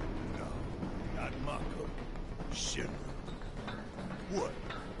this? No, not Mako. Shinra. What?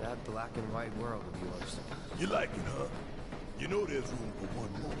 That black and white world of yours. You like it, huh? You know there's room for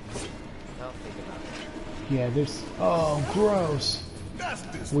one more. I'll think about it. Yeah, there's... Oh, gross. That's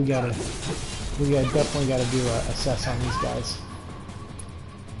this. We definitely gotta do a assess on these guys.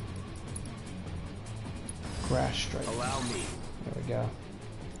 Crash strike. Allow me. There we go.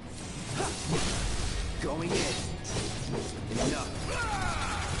 Going in. Enough.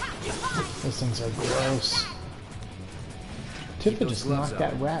 Those things are gross. Tifa just knocked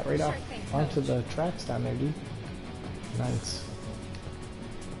that rat right off onto the tracks down there, dude. Nice.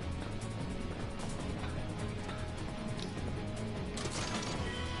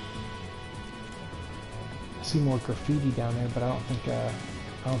 I see more graffiti down there, but I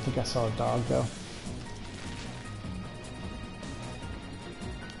don't think I saw a dog though.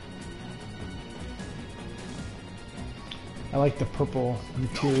 I like the purple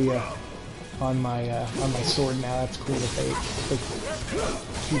materia on my sword now. That's cool that they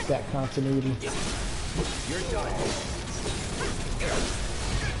keep that continuity. You're done.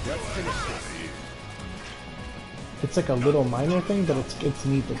 Let's finish this. It's like a little minor thing, but it's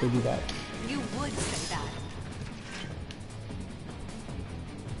neat that they do that. You would say that.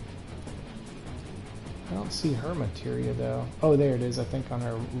 I don't see her materia though. Oh, there it is. I think on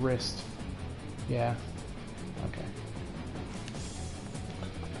her wrist. Yeah. Okay.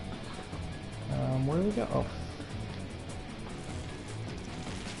 Where do we go? Oh.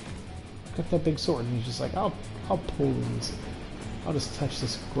 Got that big sword, and he's just like, I'll pull these. I'll just touch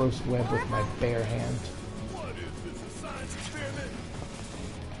this gross web with my bare hand. What is this, a science experiment?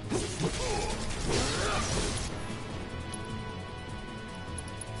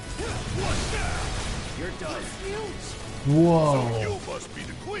 What's that? You're done. Whoa. So you must be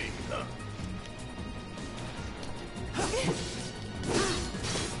the queen, huh?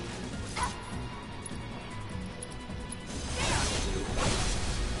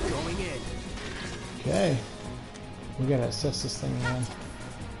 Going in. Okay. We gotta assess this thing, man.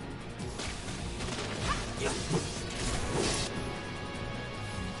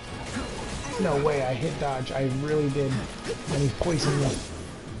 No way, I hit dodge. I really did. And he poisoned me.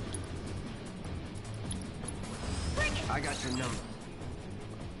 I got your number.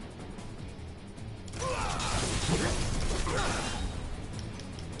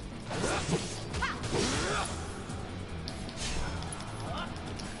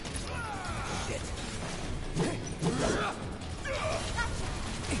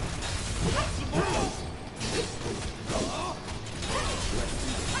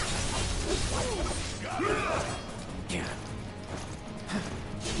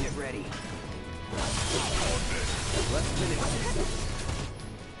 Get ready. Let's finish this.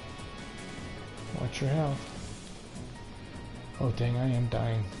 Watch your health. Oh dang, I am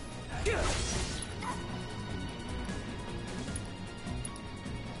dying. You're out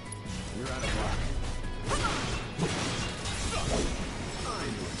of luck.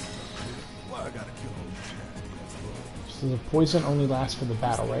 Why I gotta kill all these guys? So the poison only lasts for the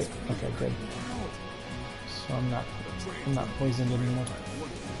battle, right? Okay, good. So I'm not poisoned anymore.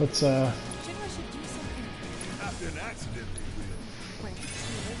 Let's Shinra should do something. After an accident, they will.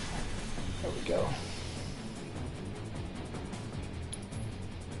 there we go.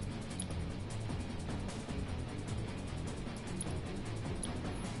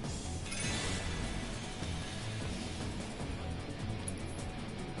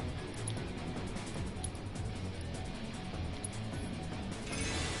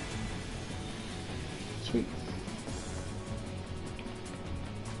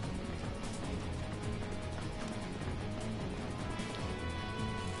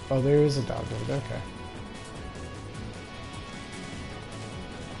 Oh, there is a dog over there. Okay.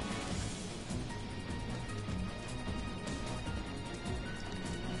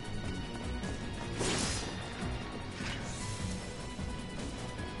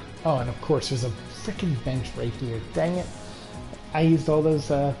 Oh, and of course, there's a freaking bench right here. Dang it. I used all those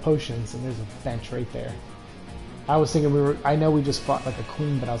potions, and there's a bench right there. I was thinking I know we just fought like a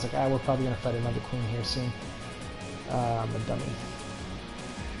queen, but I was like, we're probably going to fight another queen here soon. I'm a dummy.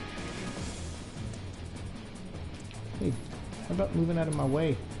 Hey, how about moving out of my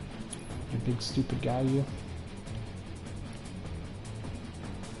way? You big stupid guy, you.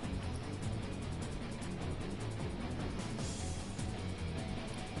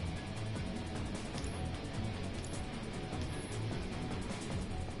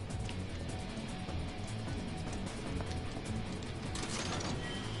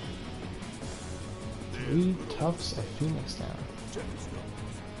 Three tufts of phoenix down.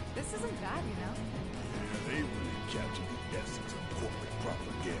 This isn't bad, you know. Yeah, they really captured the essence of corporate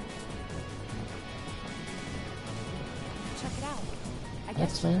propaganda. Check it out. I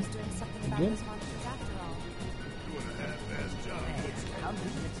That's guess she fair. was doing something You about good? those monsters after all. Doing a half-assed job. How did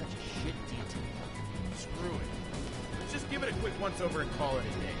you get such a shit detail? Screw it. Let's just give it a quick once-over and call it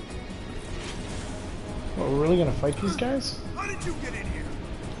a day. What, we're really gonna fight these guys? How did you get in here?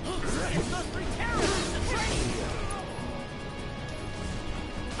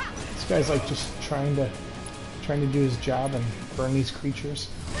 This guy's like just trying to do his job and burn these creatures.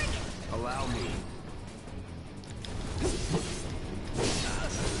 Allow me.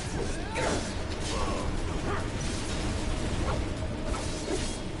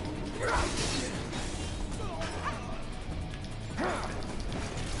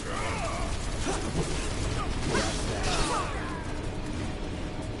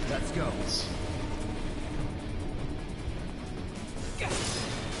 Let's go.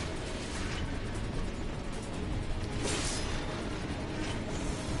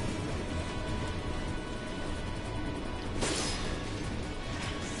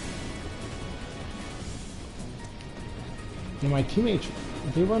 And my teammates,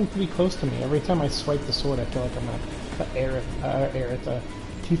 they run pretty close to me. Every time I swipe the sword, I feel like I'm gonna cut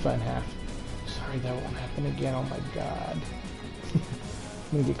Tifa in half. Sorry, that won't happen again. Oh my god. I'm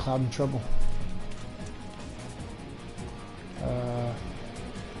gonna get Cloud in trouble.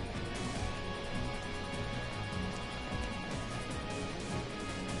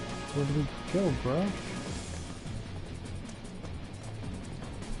 Where do we go, bro?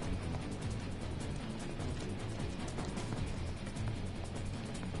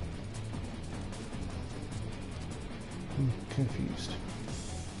 I'm confused.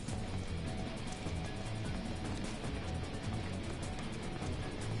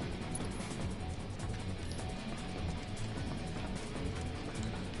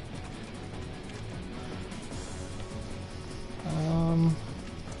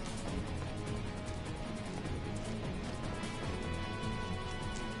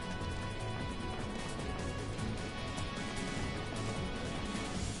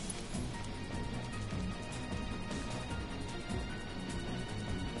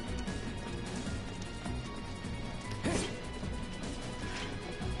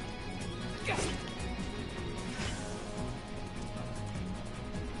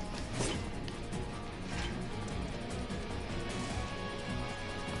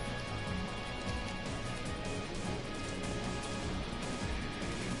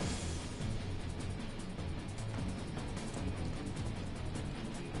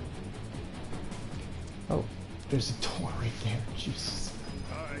 Oh, there's a door right there. Jesus.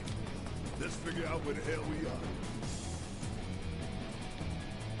 Alright, let's figure out where the hell we are.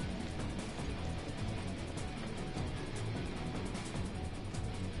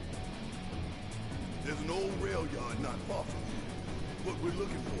 There's an old rail yard not far from here. What we're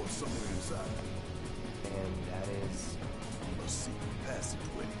looking for is somewhere inside. And that is... A secret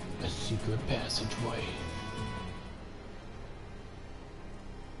passageway. A secret passageway.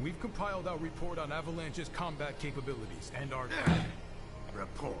 We've compiled our report on Avalanche's combat capabilities and our...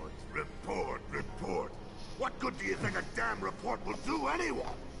 Report, report, report. What good do you think a damn report will do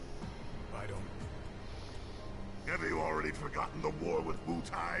anyone? I don't... Have you already forgotten the war with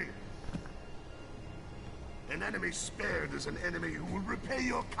Wu-Tai? An enemy spared is an enemy who will repay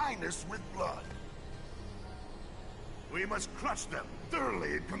your kindness with blood. We must crush them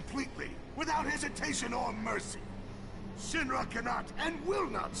thoroughly and completely, without hesitation or mercy. Shinra cannot and will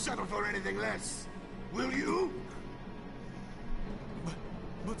not settle for anything less. Will you?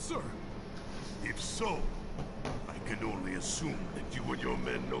 But sir... If so, I can only assume that you and your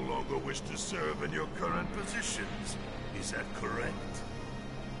men no longer wish to serve in your current positions. Is that correct?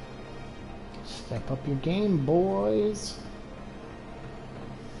 Step up your game, boys.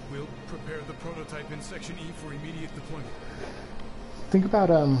 We'll prepare the prototype in Section E for immediate deployment. Think about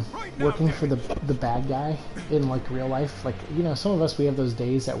working for the bad guy in like real life. Like, you know, some of us, we have those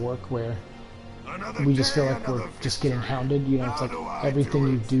days at work where we just feel like we're just getting hounded. You know, it's like everything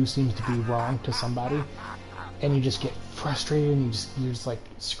you do seems to be wrong to somebody, and you just get frustrated and you're just like,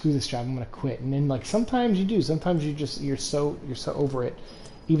 screw this job, I'm gonna quit. And then like sometimes you do, sometimes you're so over it,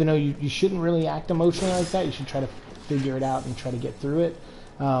 even though you shouldn't really act emotionally like that. You should try to figure it out and try to get through it.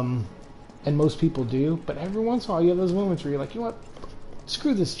 And most people do, but every once in a while you have those moments where you're like, you know what,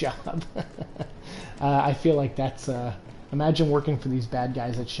 screw this job. I feel like that's imagine working for these bad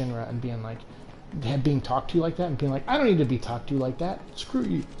guys at Shinra and being like, being talked to like that and being like, I don't need to be talked to like that, screw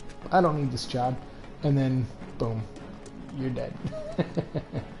you, I don't need this job, and then boom, you're dead.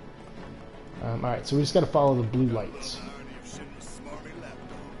 Alright, so we just got to follow the blue lights.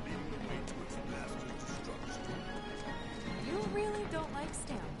 You really don't like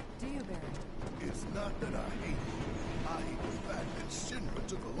Stamp, do you, Barry? It's not that I hate it. I hate the fact that Shinra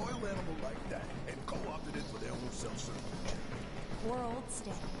took a loyal animal like that and co-opted it for their own self-serving. Poor old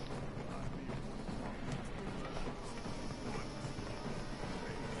Stamp.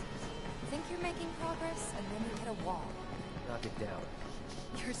 Think you're making progress, and then you hit a wall. Knock it down.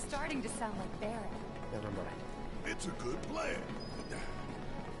 You're starting to sound like Barry. Never mind. It's a good plan.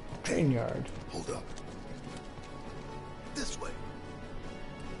 Train yard. Hold up. This way.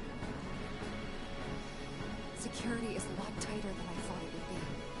 Security is a lot tighter than I thought it would be.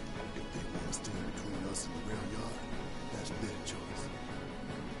 If they want to stand between us and the rail yard, that's their choice.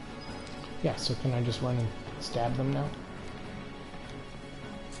 Yeah, so can I just run and stab them now?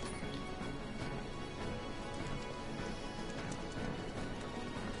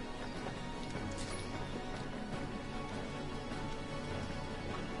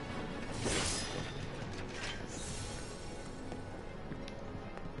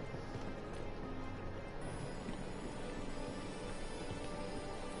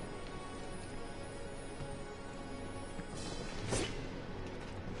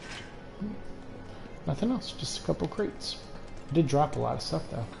 Nothing else, just a couple crates. I did drop a lot of stuff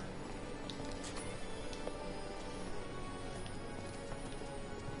though.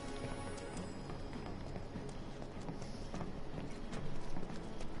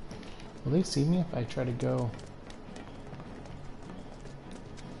 Will they see me if I try to go?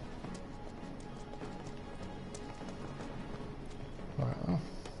 Well,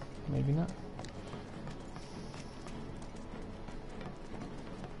 maybe not.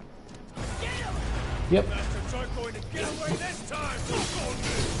 Yep. Bastards aren't going to get away this time!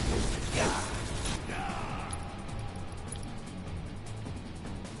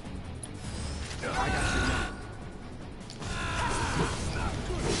 I got you now.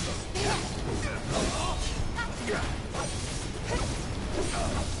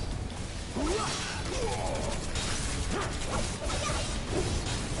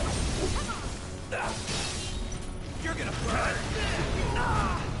 You're gonna burn!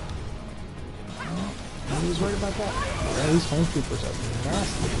 Nobody's worried about that. Yeah, these flame troopers are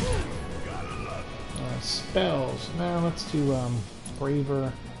nasty. Spells. Now let's do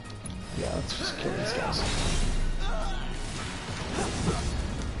braver. Yeah, let's just kill these guys.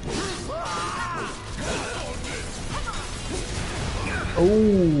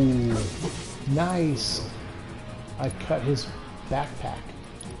 Oh, nice. I cut his backpack.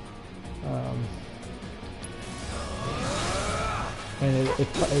 And it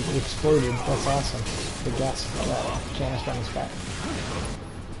exploded. That's awesome. The gas canister on his back.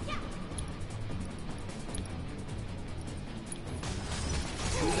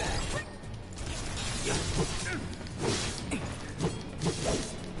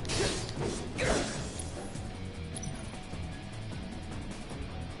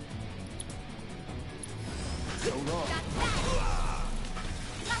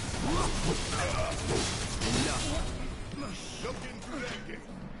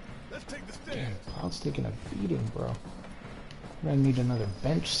 Damn, Cloud's taking a beating, bro. We're gonna need another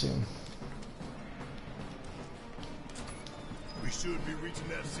bench soon. We should be reaching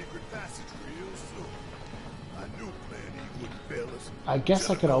that secret passage real soon. I knew Plan E wouldn't fail us. I guess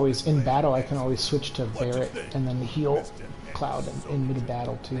I could always, in battle, I can always switch to Barret and then heal Cloud in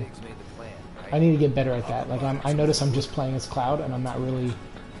mid-battle too. I need to get better at that. Like I notice I'm just playing as Cloud and I'm not really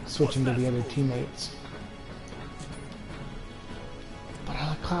switching to the other teammates. But I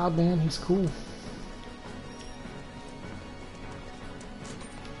like Cloud, man. He's cool.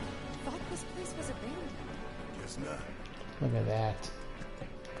 Thought this place was abandoned. Guess not. Look at that.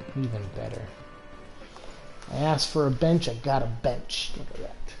 Even better. I asked for a bench, I got a bench. Look at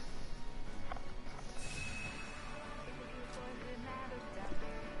that.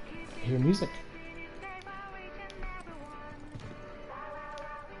 hear music.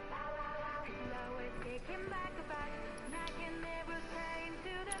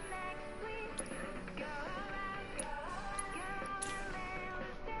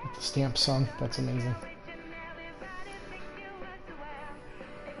 The stamp song, that's amazing.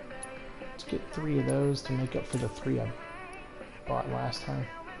 Let's get 3 of those to make up for the 3 I bought last time.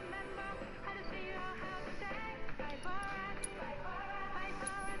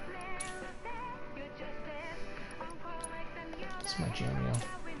 It's my jamio.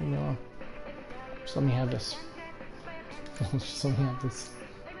 Leave me alone. Just let me have this. Just let me have this.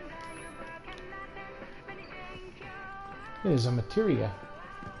 There's a materia.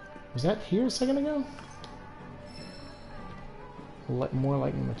 Was that here a second ago? More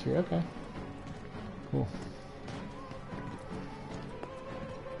lightning materia. Okay. Cool.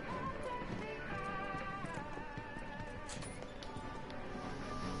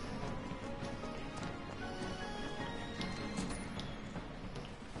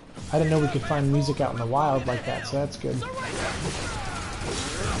 I didn't know we could find music out in the wild like that, so that's good.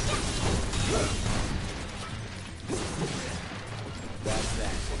 That's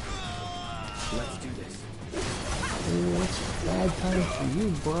that. Let's do this. Ooh, it's bad time for you,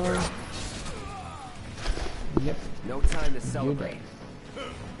 bro. Yep. No time to celebrate.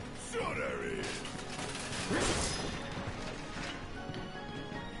 Sure there is.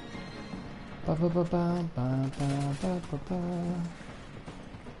 Ba ba ba ba ba ba ba ba ba.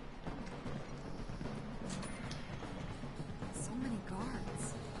 So many guards.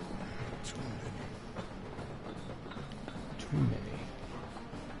 Too many. Too many.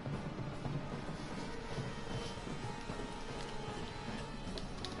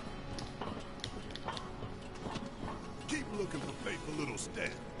 Keep looking for faithful little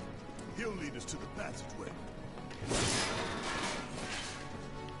Stan. He'll lead us to the passageway.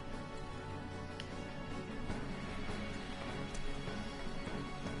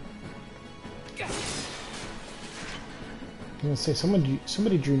 I'm gonna say somebody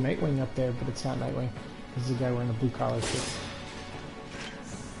drew Nightwing up there, but it's not Nightwing. This is a guy wearing a blue collar shirt.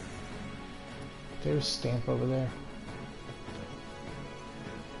 There's Stamp over there.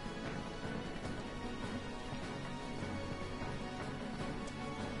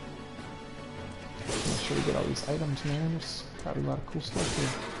 Make sure we get all these items, man. There's probably a lot of cool stuff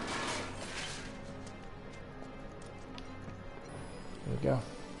here. There we go.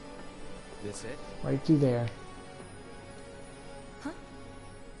 This it? Right through there.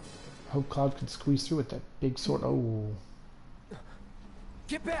 Hope Cloud could squeeze through with that big sword. Oh.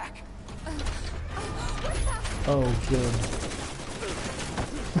 Get back! Oh, good.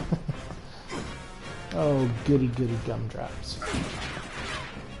 Oh, goody goody gumdrops.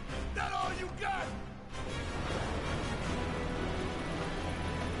 That all you got?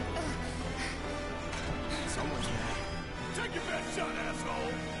 Someone's mad. Take your best shot,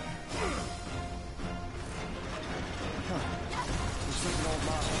 asshole. Looks like an old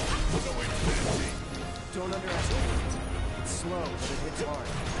model. Don't underestimate it. It's slow, but it hits hard.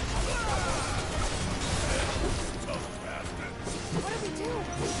 What do we do?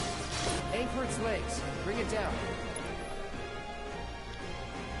 Aim for its legs. Bring it down.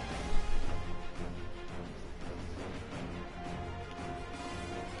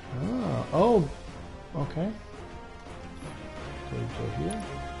 Oh, okay. So we go here.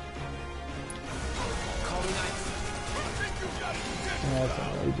 Call me nice. That's not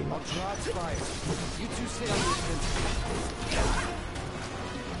really do much. Rod's fire. You two stay on your defense.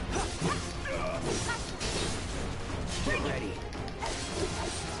 Get ready.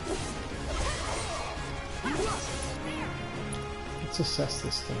 Let's assess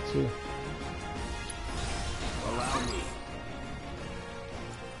this thing too. Allow me.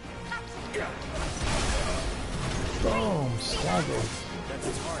 Boom! Staggered. That's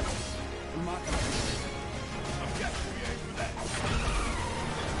its heart. I'm mocking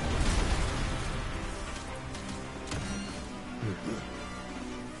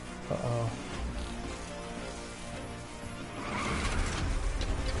Uh-oh.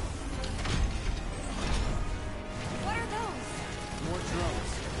 What are those? more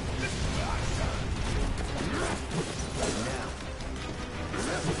drones.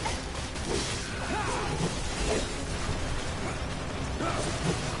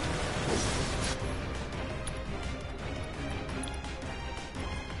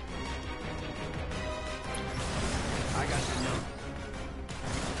 I got you now.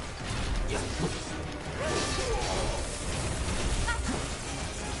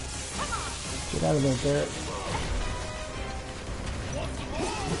 Get out of there, Barrett.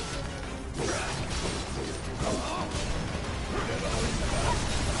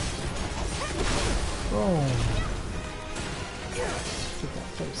 Boom. Get that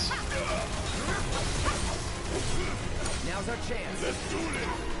face. Now's our chance. Let's do it.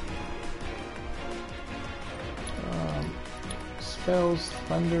 Spells,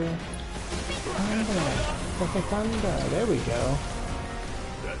 thunder. Thunder. Perfect thunder. There we go.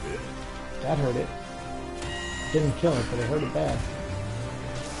 That hurt it. Didn't kill it, but it hurt it bad.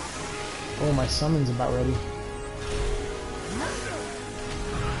 Oh, my summon's about ready.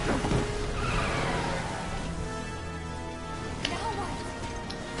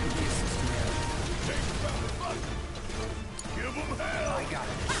 Give him hell. I got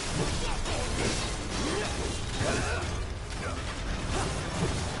it.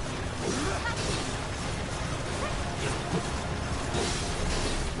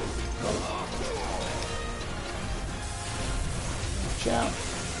 Watch out.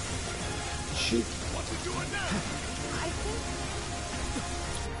 Shoot. What you doing now?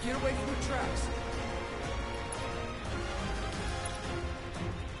 Get away from the tracks.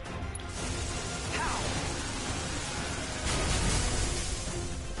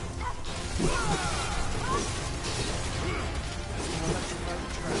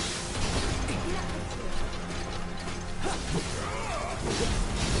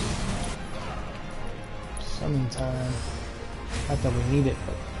 Summon time. Not that we need it,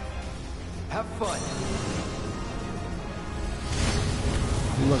 but Have fun.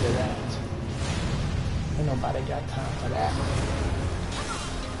 look at that. Ain't nobody got time for that.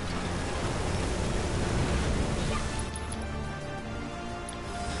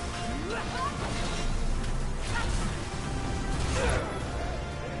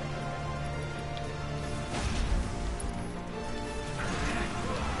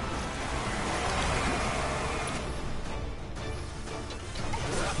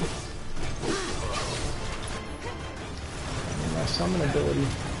 My summon ability.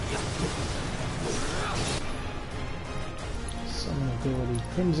 Summon ability.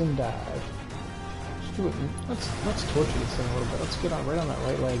 Crimson Dive. Let's do it. Let's torture this thing a little bit. Let's get on right on that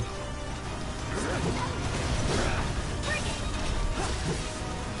right leg.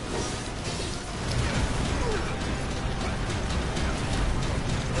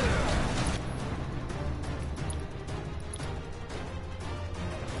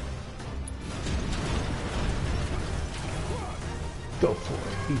 Go for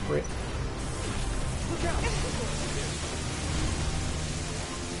it. Be for it.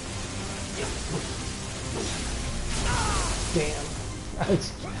 Damn.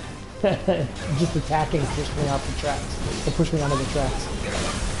 Just attacking pushed me off the tracks. Or pushed me onto the tracks.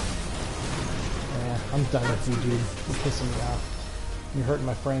 Yeah, I'm done with you, dude. You're pissing me off. You're hurting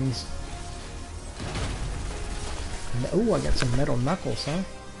my friends. Oh, I got some metal knuckles, huh?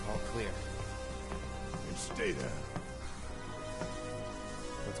 All clear. And stay there.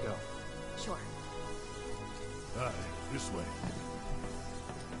 Let's go. Sure. Aye, this way.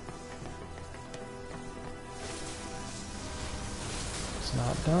 It's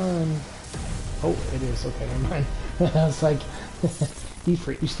not done. Oh, it is. Okay, never mind. I was like, be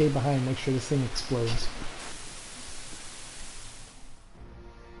free. You stay behind. Make sure this thing explodes.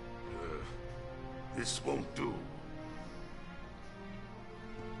 This won't do.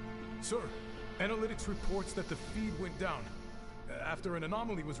 Sir, analytics reports that the feed went down after an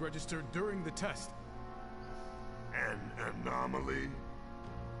anomaly was registered during the test. An anomaly?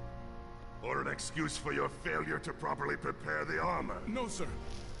 Or an excuse for your failure to properly prepare the armor? No, sir.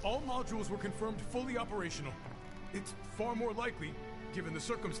 All modules were confirmed fully operational. It's far more likely, given the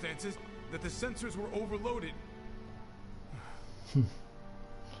circumstances, that the sensors were overloaded.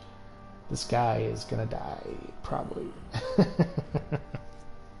 This guy is gonna die, probably.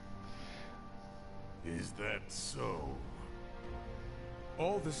 Is that so?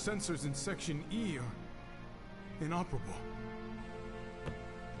 All the sensors in Section E are inoperable.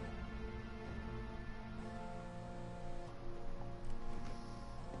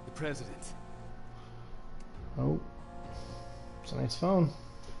 The President. Oh. It's a nice phone.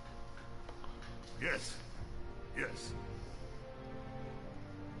 Yes. Yes.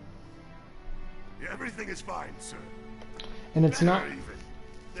 Everything is fine, sir. And it's not... Even.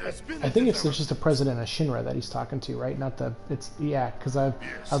 There's been I think it's just the president of Shinra that he's talking to, right? Not the... It's... Yeah, because I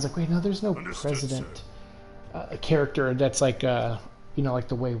was like, wait, no, there's no president character that's like, you know, like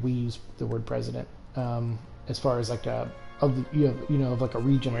the way we use the word president. As far as like of like a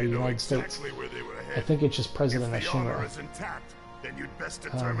region or the United States. I think it's just president of Shinra. Is intact, then you'd best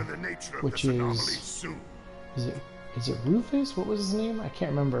determine the nature of which this anomaly is... soon. Is it Rufus? What was his name? I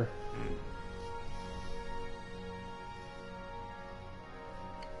can't remember.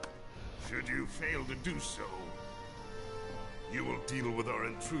 Should you fail to do so, you will deal with our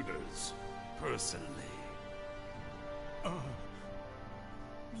intruders personally.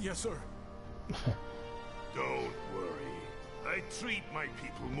 Yes, sir. Don't worry. I treat my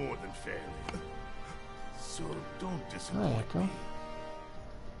people more than fairly. So don't disappoint me.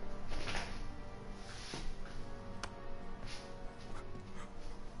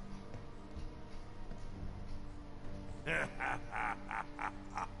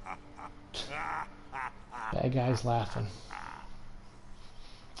 Bad guys laughing.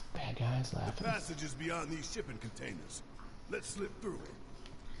 Bad guys laughing. The passage is beyond these shipping containers. Let's slip through.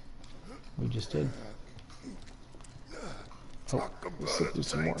 We just did. Oh, let's slip through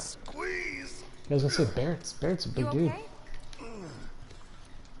some more. Squeeze. I was gonna say Barrett's a big dude.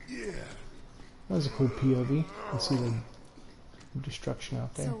 Yeah. That was a cool POV. You can see the destruction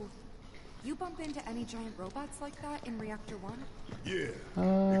out there. So, you bump into any giant robots like that in Reactor 1? Yeah.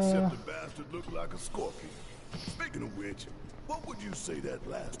 Except the bastard looked like a scorpion. Speaking of which, what would you say that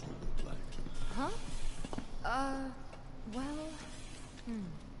last one looked like? Huh? Well...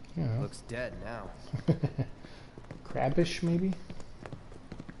 Yeah. Looks dead now. Crabbish, maybe?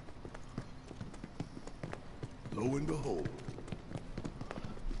 Lo and behold.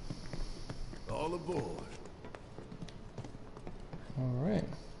 All aboard. Alright.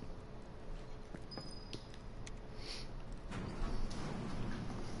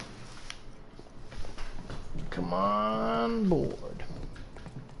 Come on board.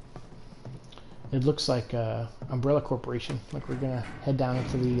 It looks like Umbrella Corporation. Like we're gonna head down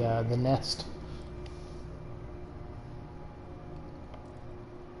into the nest.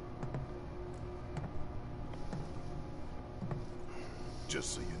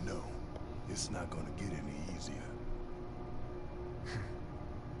 Just so you know, it's not gonna get any easier.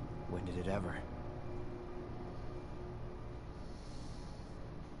 When did it ever?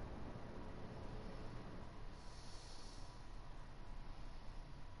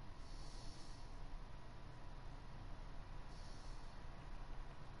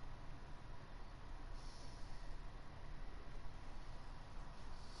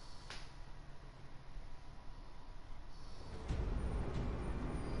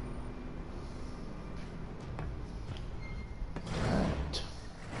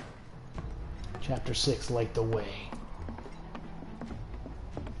 Chapter 6, Light the Way.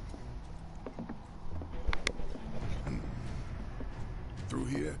 Through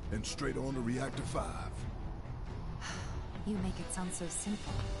here and straight on to Reactor 5. You make it sound so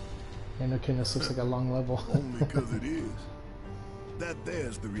simple. Yeah, no kidding, this looks like a long level. Only because it is. That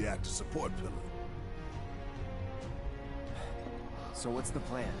there's the reactor support pillar. So what's the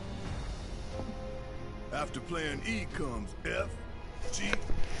plan? After plan E comes F, G,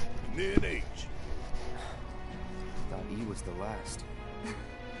 and then H. Thought E was the last.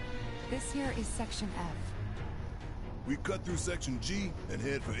 This here is Section F. We cut through Section G and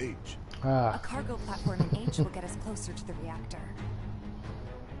head for H. A cargo platform in H will get us closer to the reactor.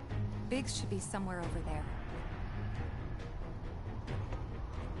 Biggs should be somewhere over there.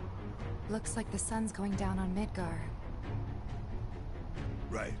 Looks like the sun's going down on Midgar.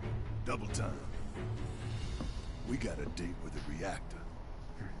 Right. Double time. We got a date with the reactor.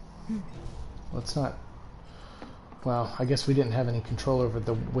 Let's not... Well, I guess we didn't have any control over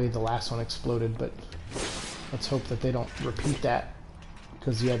the way the last one exploded, but let's hope that they don't repeat that.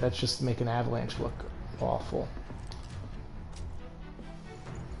 Because, yeah, that's just making Avalanche look awful.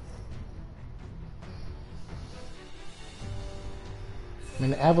 I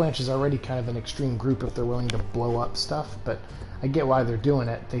mean, Avalanche is already kind of an extreme group if they're willing to blow up stuff, but I get why they're doing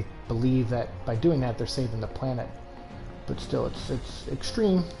it. They believe that by doing that, they're saving the planet. But still, it's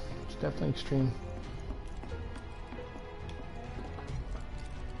extreme. It's definitely extreme.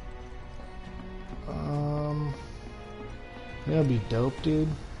 It'll be dope, dude.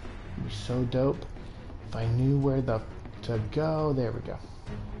 It'd be so dope if I knew where to go. There we go.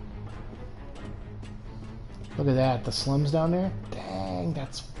 Look at that, the slums down there. Dang,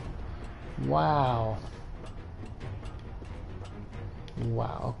 that's... Wow.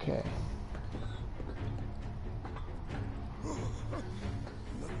 Wow, okay.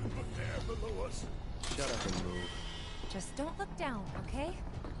 Shut up and move. Just don't look down, okay?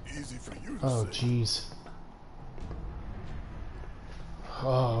 Easy for you to Oh, say. jeez.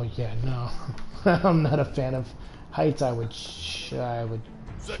 Oh, yeah, no. I'm not a fan of heights. I would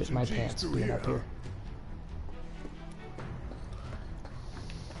shit my pants being up here.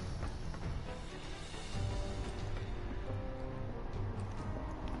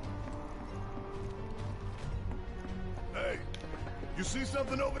 Hey, you see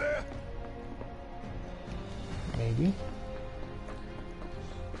something over there? Maybe.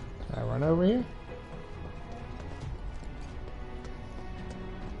 Can I run over here?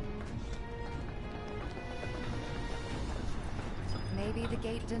 Maybe the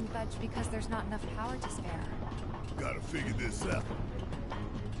gate didn't budge because there's not enough power to spare. Gotta figure this out.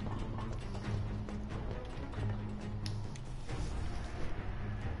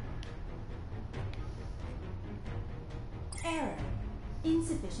 Error.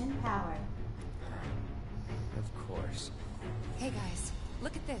 Insufficient power. Of course. Hey guys,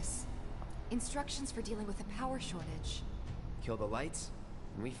 look at this. Instructions for dealing with a power shortage. Kill the lights,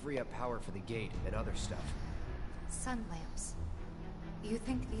 and we free up power for the gate and other stuff. Sun lamps. You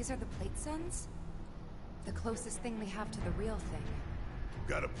think these are the plate suns? The closest thing we have to the real thing.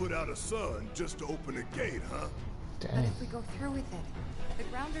 Gotta put out a sun just to open a gate, huh? But if we go through with it, the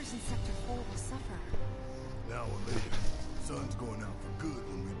grounders in Sector 4 will suffer. Now or later, sun's going out for good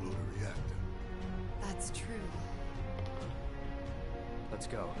when we blow the reactor. That's true. Let's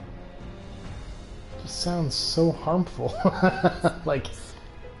go. Just sounds so harmful. Like,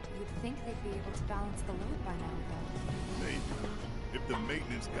 You'd think they'd be able to balance the load by now, though. Maybe. If the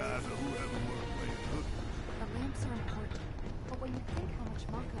maintenance guys or whoever were playing hooky. The lamps are important, but when you think how much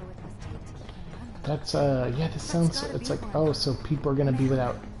Mako it must take to keep them running... that's, yeah, this sounds, it's like, oh, so people are gonna be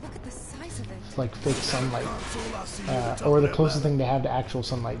without, Look at the size of it. like, fake sunlight. Or the closest thing they have to actual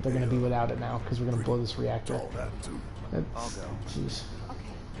sunlight, they're gonna be without it now, because we're gonna blow this reactor. I'll go. Jeez.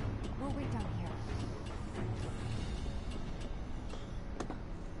 Okay, we'll wait down here.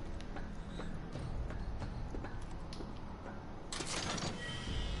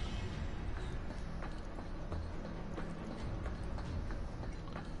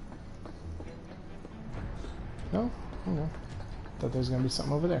 No? Okay. Thought there was gonna be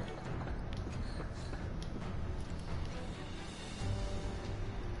something over there.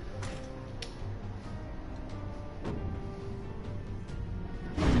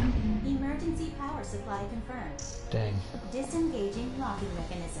 Emergency power supply confirmed. Dang. Disengaging locking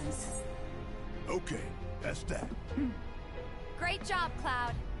mechanisms. Okay, that's that. Great job,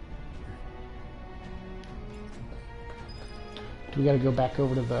 Cloud. Do we gotta go back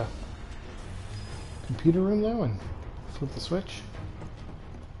over to the computer room though and flip the switch?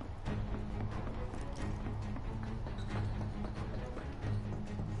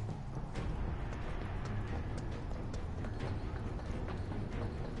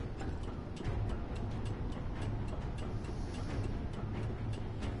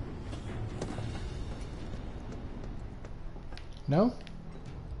 No?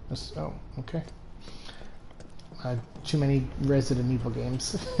 That's, oh, okay. Too many Resident Evil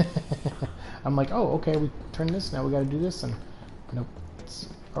games. I'm like, oh, okay, we turn this, now we gotta do this, and nope, it's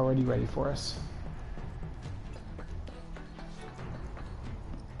already ready for us.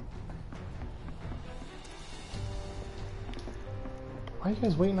 Why are you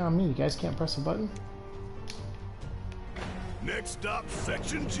guys waiting on me? You guys can't press a button? Next stop,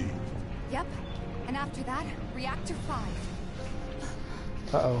 Section G. Yep, and after that, Reactor 5.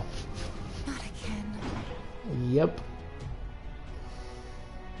 Uh-oh. Not again. Yep.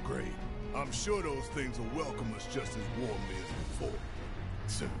 Great. I'm sure those things will welcome us just as warmly as before.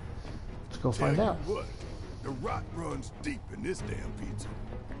 So, Let's go find out. What? The rot runs deep in this damn pizza.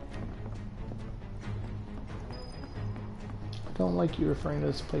 I don't like you referring to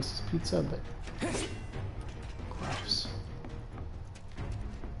this place as pizza, but gross.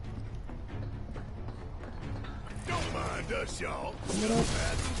 Don't mind us, y'all.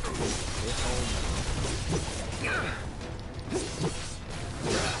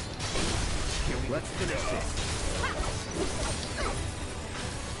 Let's finish this.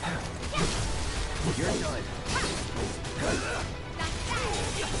 You're done.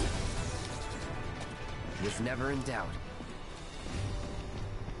 Was never in doubt.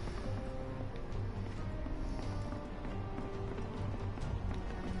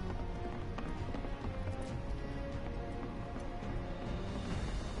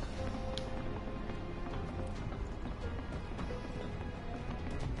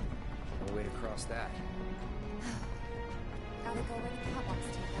 No way to cross that. Gotta go where the catwalks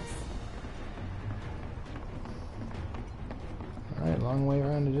take us. Alright, long way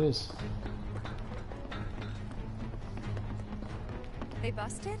around it is. They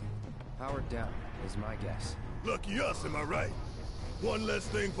busted? Powered down is my guess. Lucky us, am I right? One less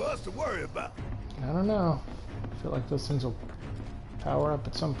thing for us to worry about. I don't know. I feel like those things will power up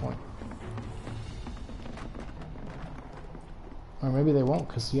at some point. Or maybe they won't,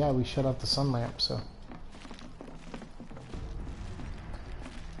 because, yeah, we shut off the sun lamp, so...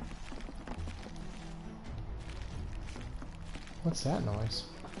 What's that noise?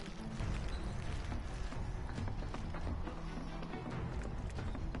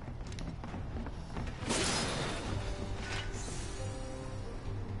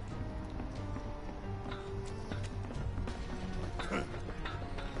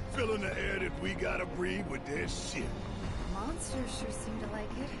 filling the air that we gotta breathe with their shit. Monsters sure seem to like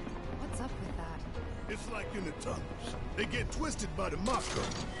it. What's up with that? It's like in the tunnels. They get twisted by the Mako,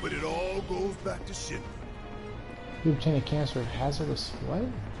 but it all goes back to shit. You obtain a cancer of hazardous what?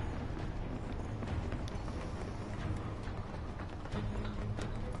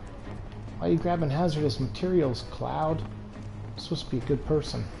 Why are you grabbing hazardous materials, Cloud? You're supposed to be a good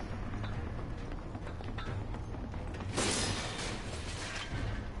person.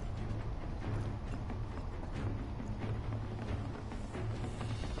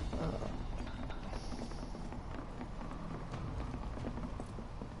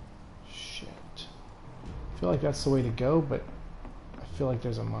 Shit. I feel like that's the way to go, but I feel like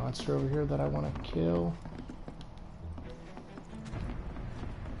there's a monster over here that I want to kill.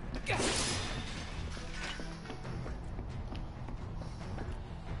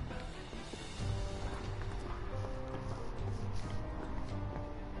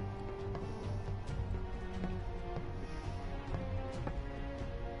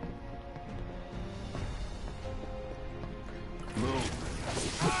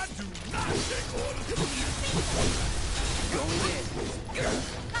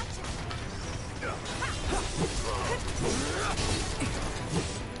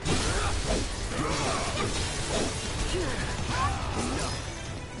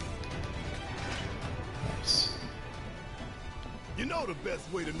 You know the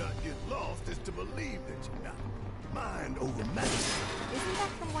best way to not get lost is to believe that you're not. Mind over matter. Isn't that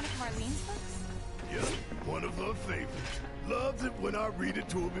from one of Marlene's books? Yeah, one of her favorites. Loves it when I read it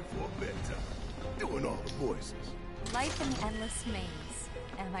to her before bedtime. Doing all the voices. Life in the Endless Maze.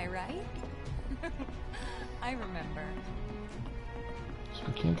 Am I right? I remember. So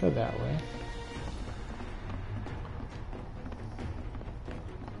we can't go that way.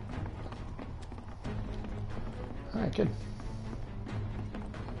 Alright, good.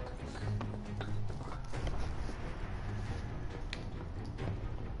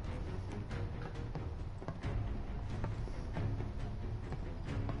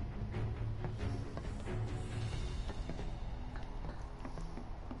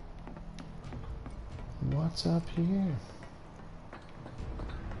 What's up here?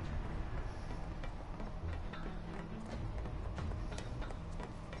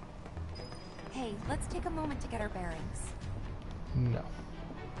 Hey, let's take a moment to get our bearings. No.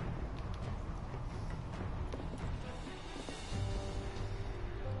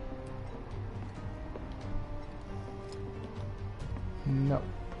 No.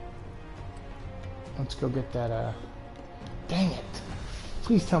 Let's go get that, dang it!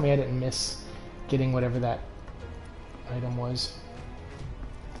 Please tell me I didn't miss getting whatever that item was.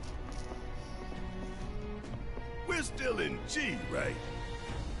 We're still in G, right?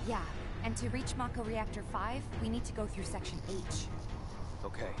 Yeah, and to reach Mako Reactor 5, we need to go through Section H.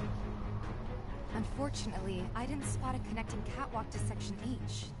 Okay. Unfortunately, I didn't spot a connecting catwalk to Section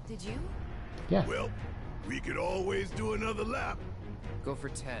H. Did you? Yeah. Well, we could always do another lap. Go for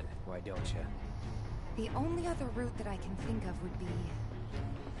 10, why don't you? The only other route that I can think of would be...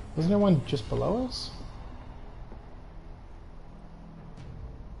 Wasn't there one just below us?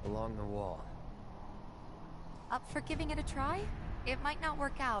 Along the wall. Up for giving it a try? It might not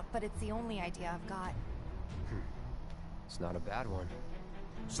work out, but it's the only idea I've got. It's not a bad one.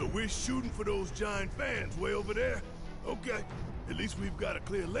 So we're shooting for those giant fans way over there? Okay. At least we've got a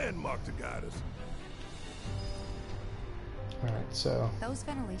clear landmark to guide us. Alright, so... Those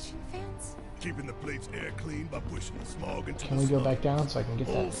ventilation fans? Keeping the plate's air clean by pushing the smog into Can we go back down so I can get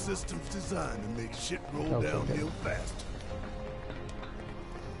that? Whole system's designed to make shit roll downhill fast.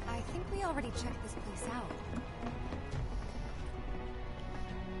 I think we already checked this place out.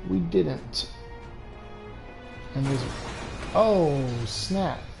 We didn't. And there's... Oh,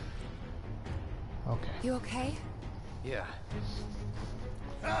 snap. Okay. You okay? Yeah.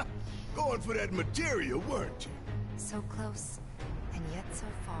 Ah, going for that material, weren't you? So close, and yet so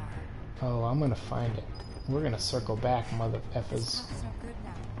far. Oh, I'm gonna find it. We're gonna circle back, mother effers. No good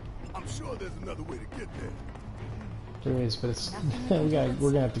now. I'm sure there's another way to get there. There is, but it's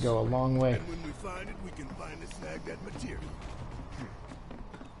we're gonna have to go a long way. And when we find it, we can finally snag that material.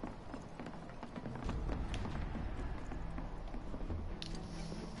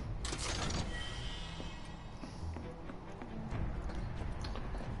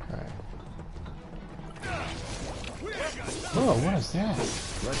 Oh, what is that?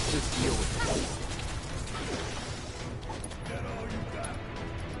 Let's just deal with it.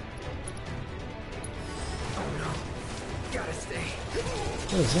 Oh no. Gotta stay.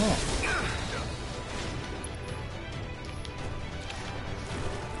 What is that?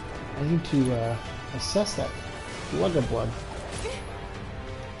 I need to assess that slug of blood.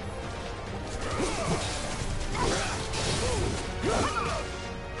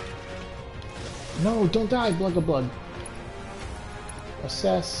 No, don't die, Blugga Blug.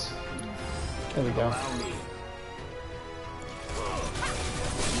 Assess. There we go.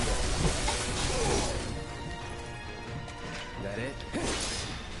 That it?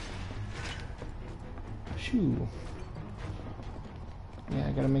 Shoo. Yeah,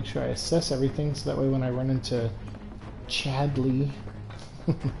 I gotta make sure I assess everything so that way when I run into Chadley.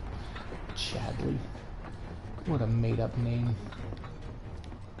 Chadley. What a made-up name.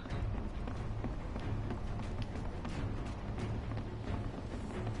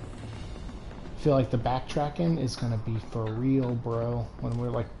 I feel like the backtracking is gonna be for real, bro. When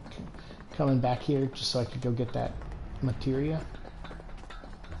we're like coming back here just so I could go get that materia.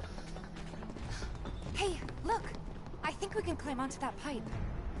 Hey, look! I think we can climb onto that pipe.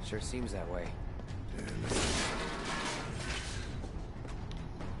 Sure seems that way.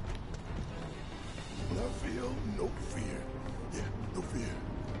 What I feel, no fear. Yeah, no fear.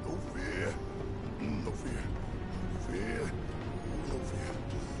 No fear. No fear. No fear. No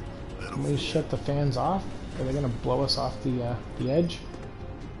fear. Can we shut the fans off? Are they gonna blow us off the edge?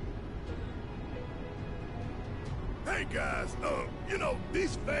 Hey guys, you know,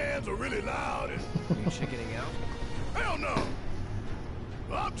 these fans are really loud and... You chickening out? Hell no!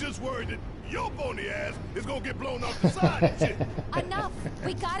 I'm just worried that your pony ass is gonna get blown off the side and shit. Enough!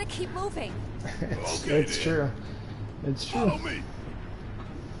 We gotta keep moving. It's true. It's true. Follow me.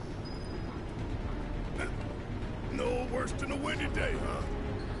 No worse than a windy day, huh?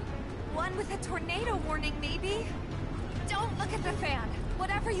 One with a tornado warning, maybe? Don't look at the fan,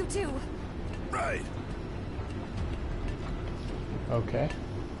 whatever you do. Right. Okay.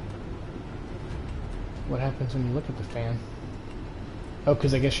 What happens when you look at the fan? Oh,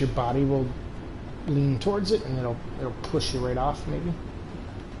 because I guess your body will lean towards it and it'll push you right off, maybe?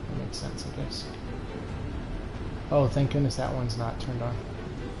 That makes sense, I guess. Oh, thank goodness that one's not turned on.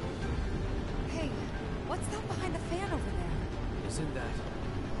 Hey, what's that behind the fan over there? Isn't that...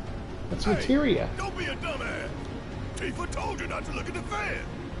 That's materia. Don't be a dumbass. Tifa told you not to look at the fan.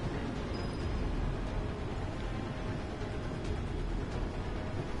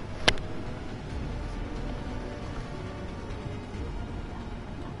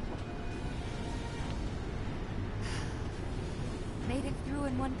 Made it through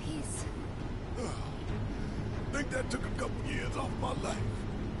in one piece. Think that took a couple years off my life.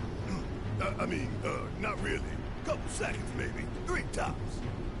 I mean, not really. Couple seconds, maybe. 3 tops.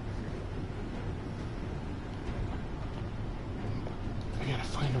 I gotta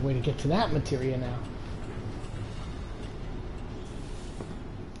find a way to get to that materia now.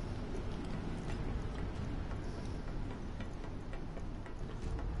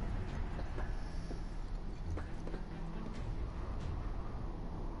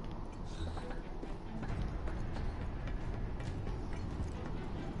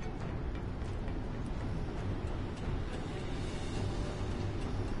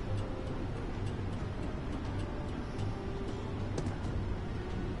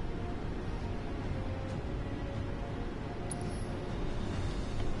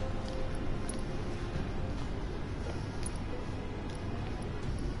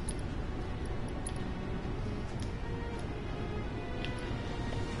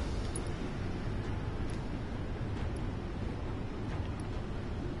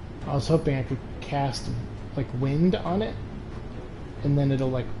 I was hoping I could cast like wind on it and then it'll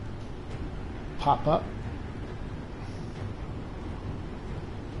like pop up.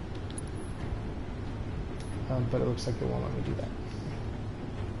 But it looks like it won't let me do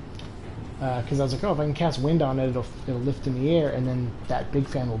that. Because I was like, oh, if I can cast wind on it, it'll lift in the air, and then that big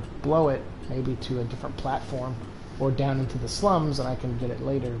fan will blow it maybe to a different platform or down into the slums, and I can get it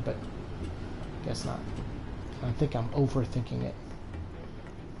later. But guess not. I think I'm overthinking it.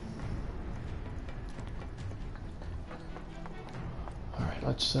 All right,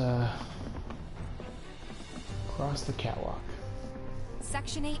 let's cross the catwalk.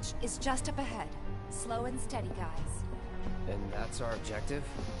 Section H is just up ahead. Slow and steady, guys. And that's our objective?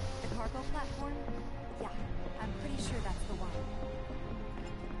 The cargo platform? Yeah, I'm pretty sure that's the one.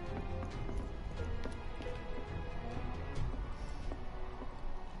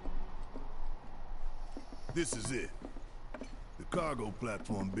 This is it. The cargo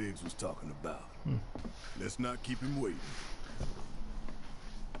platform Biggs was talking about. Let's not keep him waiting.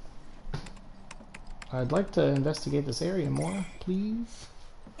 I'd like to investigate this area more, please.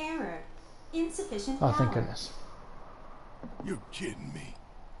 Error. Insufficient Oh, power. thank goodness. You're kidding me.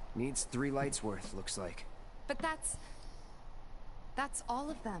 Needs 3 lights worth, looks like. But that's all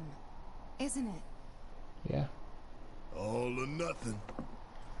of them, isn't it? Yeah. All or nothing.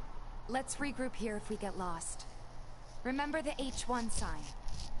 Let's regroup here if we get lost. Remember the H1 sign.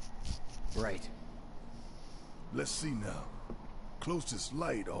 Right. Let's see now. Closest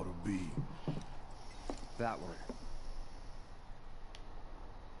light ought to be... that one.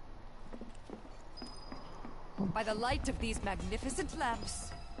 By the light of these magnificent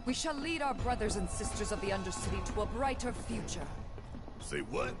lamps, we shall lead our brothers and sisters of the Undercity to a brighter future. Say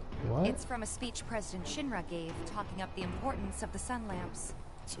what? What? It's from a speech President Shinra gave, talking up the importance of the sun lamps.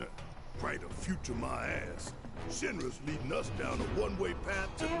 Brighter future my ass. Shinra's leading us down a one-way path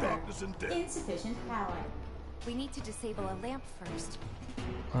to darkness and death. Insufficient power. We need to disable a lamp first.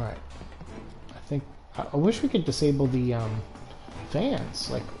 Alright. I wish we could disable the fans.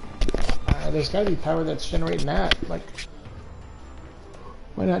 Like, there's gotta be power that's generating that. Like,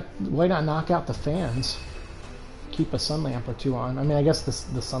 why not knock out the fans? Keep a sun lamp or two on. I mean, I guess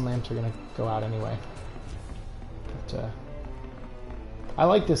the sun lamps are gonna go out anyway. But I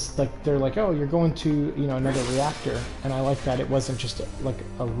like this. Like, they're like, oh, you're going to, you know, another reactor, and I like that it wasn't just like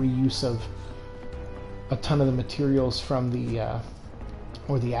a reuse of a ton of the materials from the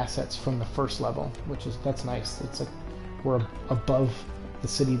or the assets from the first level, that's nice. It's like we're above the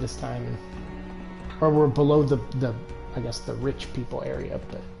city this time, or we're below the I guess the rich people area.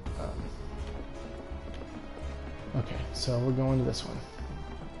 But okay, so we're going to this one.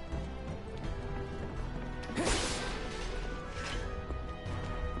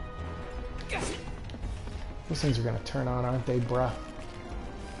 Those things are gonna turn on, aren't they, bruh?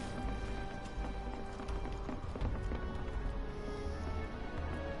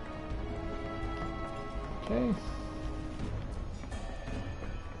 Okay.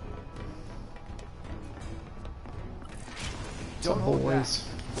 Don't hold back.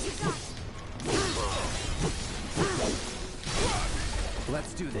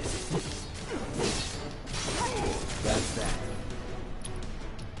 Let's do this. That's that.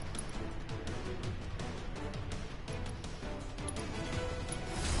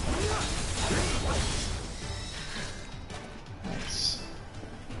 Nice.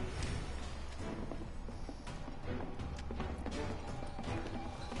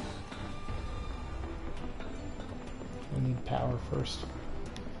 We need power first.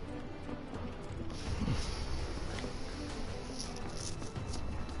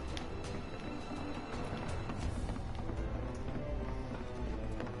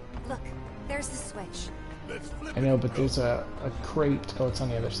 Look, there's the switch. I know, but there's a crate. Oh, it's on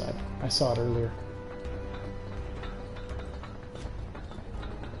the other side. I saw it earlier.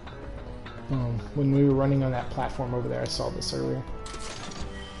 When we were running on that platform over there, I saw this earlier.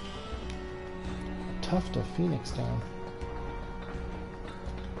 A tuft of Phoenix Down.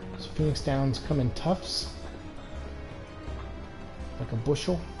 So Phoenix Downs come in tufts? Like a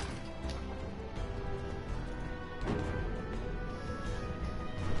bushel?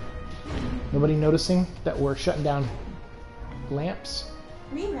 Nobody noticing that we're shutting down lamps?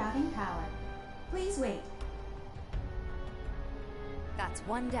 Rerouting power. Please wait. That's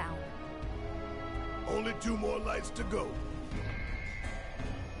one down. Only 2 more lights to go.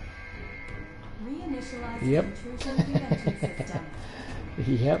 Reinitialize Yep. the intrusion prevention system.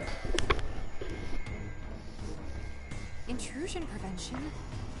 Yep. Intrusion prevention?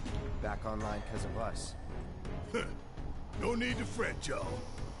 Back online because of us. No need to fret, y'all.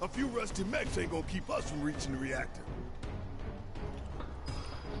 A few rusty mechs ain't gonna keep us from reaching the reactor.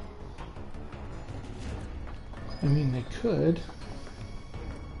 I mean, they could.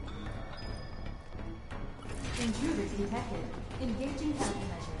 Intruders detected. Engaging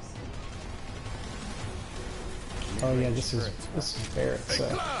countermeasures. Oh yeah, this is Barrett's. Hey,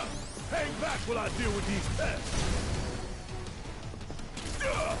 Cloud! Hang back while I deal with these pests.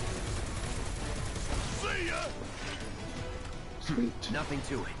 See ya! Sweet. Nothing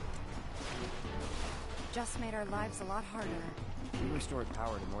to it. Just made our lives a lot harder. We restored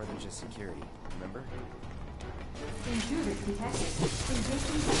power to more than just security, remember? Intruders detected.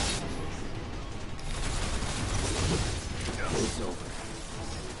 Engaging countermeasures. It's over.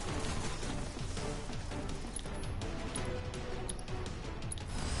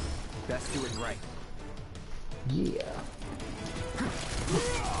 Best do it right. Yeah.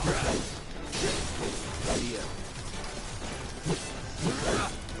 See ya.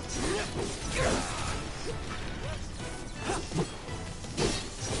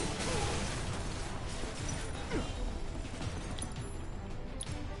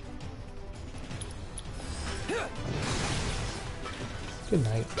 Good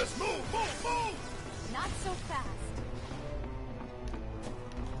night. Let's move, move, move! Not so fast.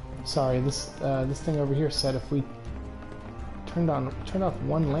 Sorry, this thing over here said if we turned off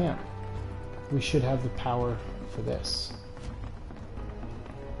one lamp, we should have the power for this.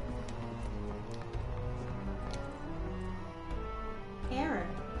 Error.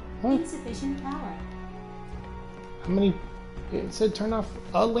 What? Insufficient power. How many? It said turn off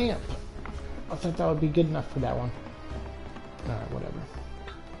a lamp. I thought that would be good enough for that one. Alright, whatever.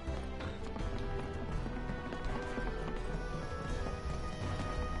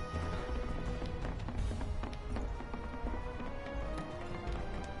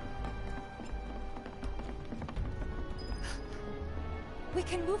 We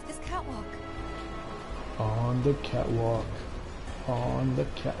can move this catwalk. On the catwalk. On the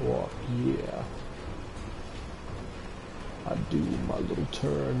catwalk, yeah. I do my little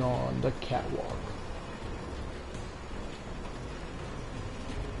turn on the catwalk.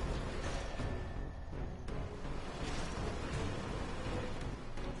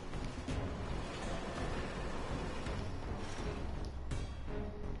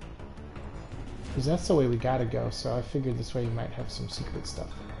 Because that's the way we gotta go, so I figured this way you might have some secret stuff.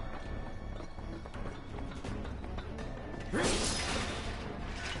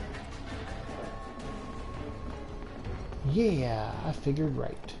 Yeah, I figured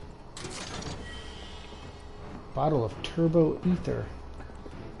right. Bottle of turbo ether.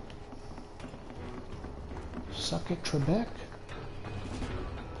 Suck it, Trebek.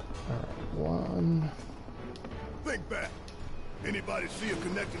 Alright, one. Think back. Anybody see a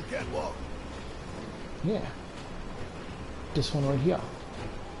connecting catwalk? Yeah. This one right here.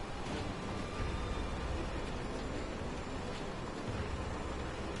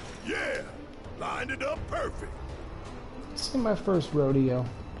 Yeah! Lined it up perfect. This is my first rodeo.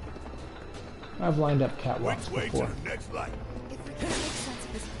 I've lined up catwalks Which way before. to the next light? If we can't make sense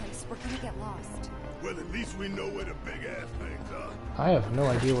of this place, we're gonna get lost. Well, at least we know where the big-ass things are. I have no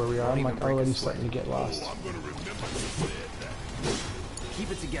idea where we are. I'm like already starting to get lost. Oh, I'm gonna remember you said that.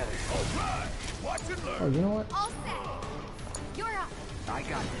 Keep it together. All right. Watch and learn. Oh, you know what? All set. You're up. I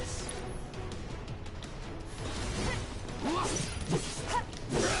got this.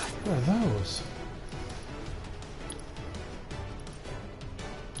 What are those?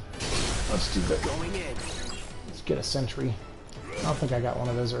 Let's do that. Going in. Let's get a sentry. I don't think I got one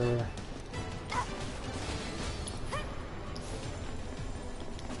of those earlier.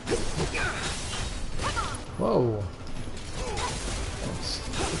 Whoa. It's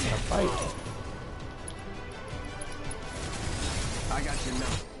a fight. I got you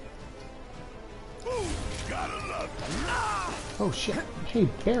now. Gotta love it. Oh shit. Hey,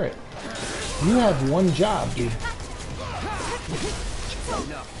 Barrett. You have one job, dude.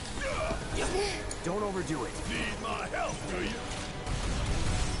 No. Don't overdo it. Need my help, do you?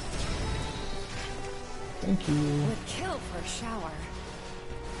 Thank you. Would kill for a shower.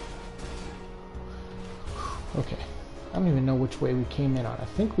 Okay. I don't even know which way we came in on. I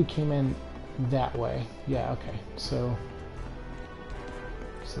think we came in that way. Yeah, okay. So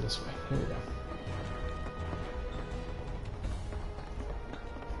this way. Here we go.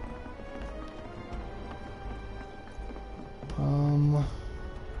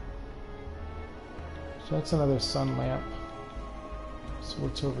 So that's another sun lamp. So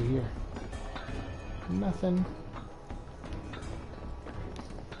what's over here? Nothing.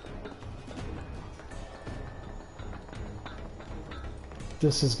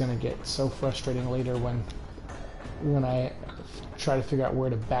 This is gonna get so frustrating later when I try to figure out where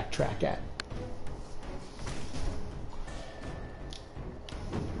to backtrack at.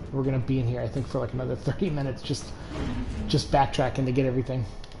 We're gonna be in here, I think, for like another 30 minutes just backtracking to get everything.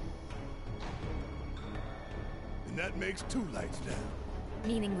 And that makes 2 lights down.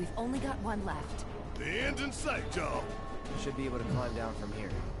 Meaning we've only got one left. The end's in sight, y'all. Should be able to climb down from here.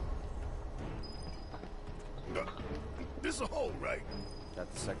 This a hole, right?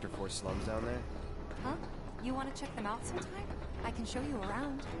 Got the Sector 4 slums down there? Huh? You want to check them out sometime? I can show you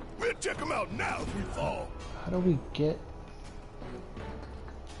around. We'll check them out now if we fall. How do we get...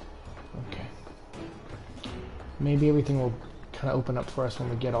 Okay. Maybe everything will kind of open up for us when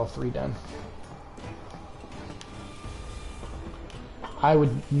we get all 3 done. I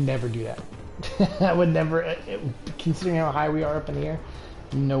would never do that. I would never, considering how high we are up in the air,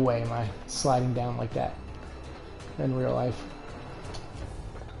 no way am I sliding down like that in real life.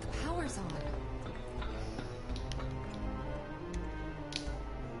 Power's on.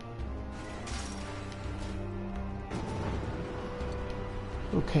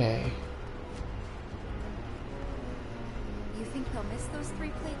 Okay. You think they'll miss those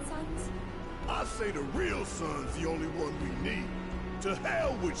 3-plate suns? I say the real sun's the only one we need. To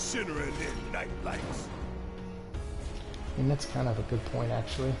hell with Shinra and their night lights. And that's kind of a good point,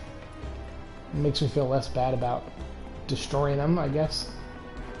 actually. It makes me feel less bad about destroying them, I guess.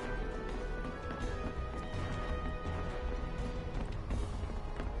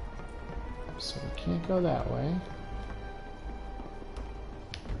 So we can't go that way.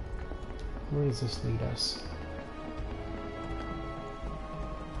 Where does this lead us?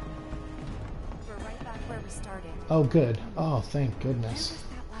 Oh, good. Oh, thank goodness.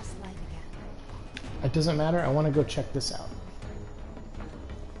 That last light again. It doesn't matter. I want to go check this out.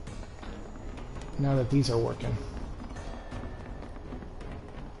 Now that these are working.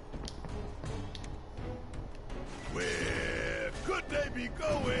 Where could they be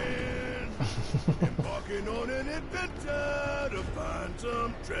going? Embarking on an adventure to find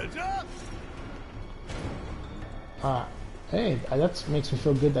some treasure? Hey, that makes me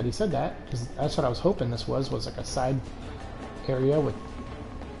feel good that he said that, because that's what I was hoping this was like a side area with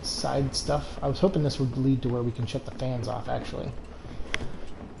side stuff. I was hoping this would lead to where we can shut the fans off, actually.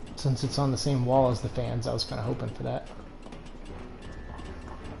 Since it's on the same wall as the fans, I was kind of hoping for that.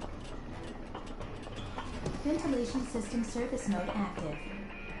 Ventilation system service mode active.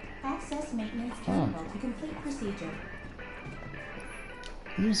 Access maintenance terminal to complete procedure.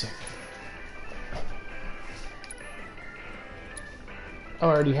 Music. Oh,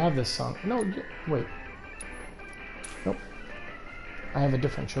 I already have this song. No, wait. Nope. I have a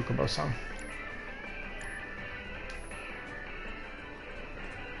different Chocobo song.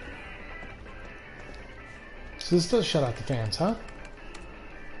 So this does shut out the fans, huh?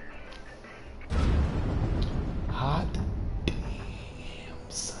 Hot damn,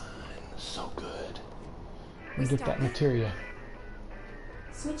 son. So good. Let me get that materia.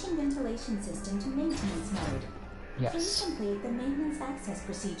 Switching ventilation system to maintenance mode. Yes. Please complete the maintenance access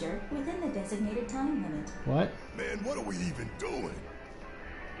procedure within the designated time limit. What? Man, what are we even doing?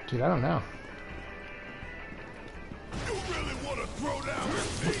 Dude, I don't know. You really want to throw down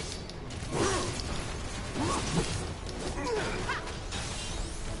with me?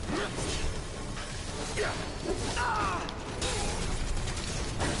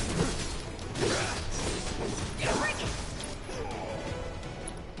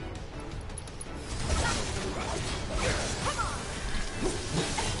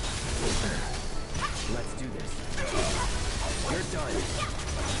 Let's do this. You're done.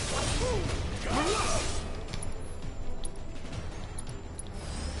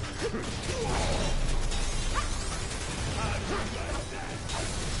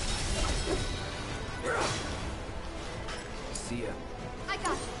 See ya. I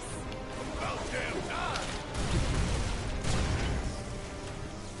got this. About damn time.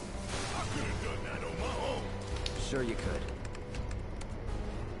 I could have done that on my own. Sure you could.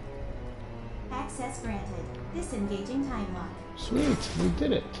 Access granted. Disengaging time lock. Sweet, we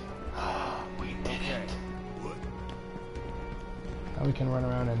did it. We did it. What? Now we can run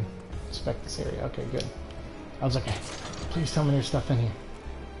around and inspect this area. Okay, good. I was like, hey, please tell me there's stuff in here.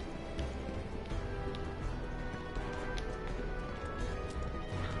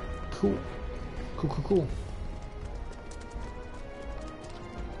 Cool. Cool.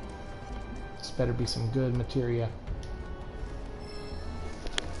 This better be some good materia.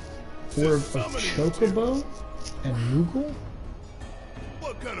 Orb of Chocobo and Moogle?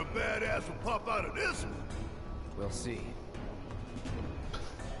 What kind of badass will pop out of this one? We'll see.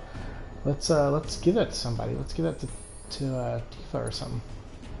 Let's give that to somebody. Let's give that to Tifa or something.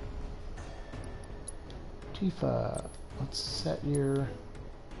 Tifa, let's set your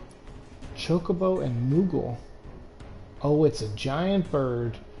Chocobo and Moogle. Oh, it's a giant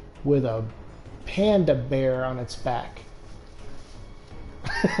bird with a panda bear on its back.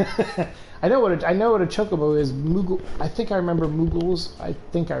 I know what a Chocobo is. Moogle. I think I remember Moogles.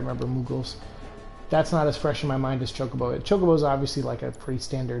 That's not as fresh in my mind as Chocobo. Chocobo is obviously like a pretty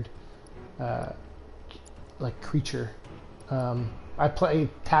standard, like creature. I play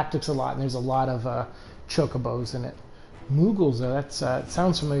Tactics a lot, and there's a lot of Chocobos in it. Moogles, though, it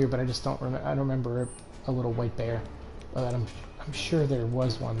sounds familiar, but I just don't remember. I don't remember a little white bear. But I'm sure there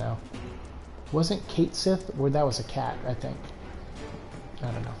was one now. Wasn't Kate Sith, or that was a cat? I think.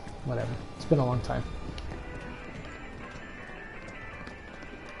 I don't know. Whatever. It's been a long time.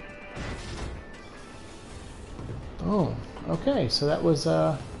 Oh, okay. So that was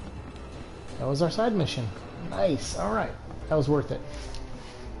our side mission. Nice. All right, that was worth it.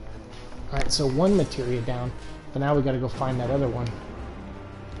 All right, so one materia down, but now we got to go find that other one.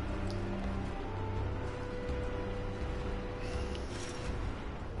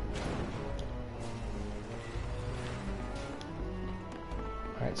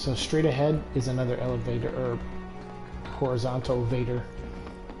 Alright, so straight ahead is another elevator, or horizontal vader.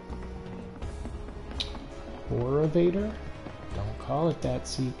 Horror-vader? Don't call it that,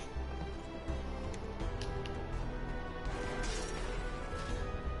 Seek.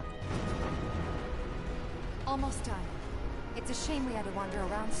 Almost done. It's a shame we had to wander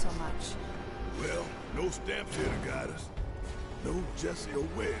around so much. Well, no stamps here to guide us. No Jesse or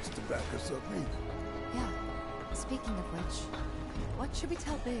Wedge to back us up either. Yeah. Speaking of which, what should we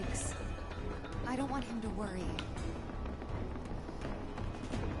tell Biggs? I don't want him to worry.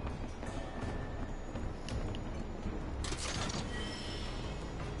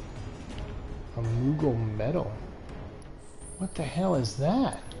 A Moogle medal. What the hell is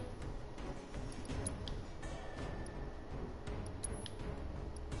that?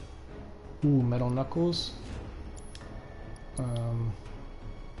 Ooh, metal knuckles.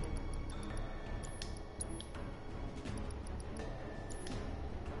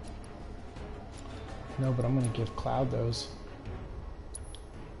 No, but I'm gonna give Cloud those.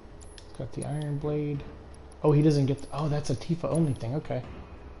 Got the iron blade. Oh, he doesn't get. Oh, that's a Tifa only thing. Okay,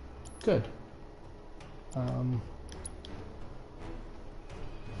 good. Boom.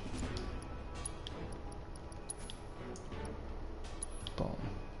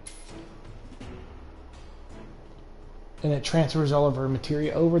 And it transfers all of our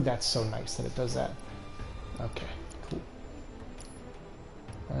materia over. That's so nice that it does that. Okay, cool.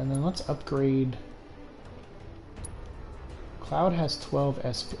 And then let's upgrade. Cloud has 12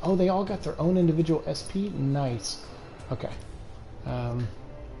 SP. Oh, they all got their own individual SP? Nice. Okay.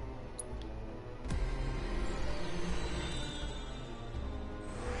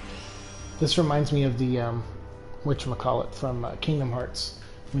 This reminds me of the, whatchamacallit, from Kingdom Hearts,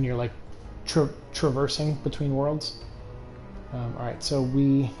 when you're, like, traversing between worlds. Alright, so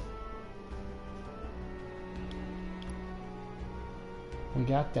we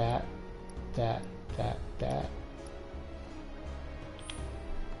got that.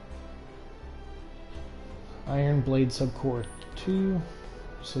 Iron Blade Subcore 2.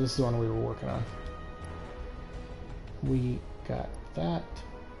 So this is the one we were working on. We got that.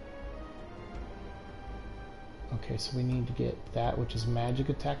 Okay, so we need to get that, which is magic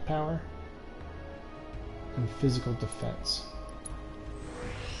attack power and physical defense.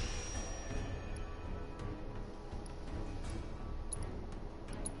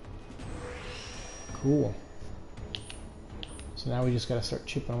 Cool. So now we just gotta start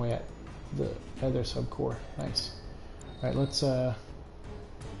chipping away at the other subcore. Nice. Alright, let's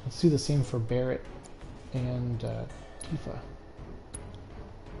do the same for Barrett and Tifa.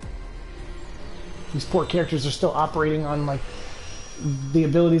 These poor characters are still operating on like the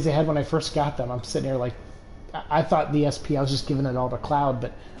abilities they had when I first got them. I'm sitting here like, I thought the SP, I was just giving it all to Cloud,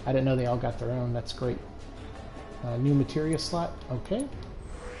 but I didn't know they all got their own. That's great. New materia slot. Okay.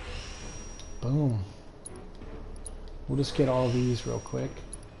 Boom. We'll just get all these real quick.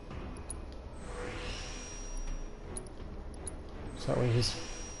 So that way his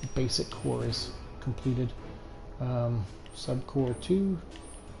basic core is completed. Subcore 2.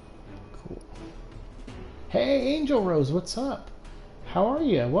 Cool. Hey, Angel Rose, what's up? How are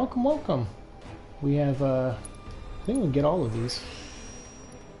you? Welcome, welcome. We have, I think we'll get all of these.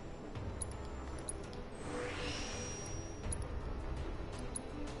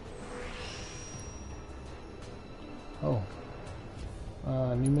 Oh.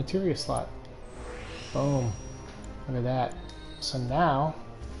 New materia slot. Boom. Look at that. So now,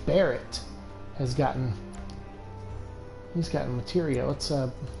 Barrett has gotten... He's gotten materia. Let's,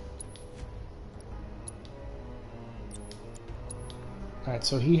 Alright,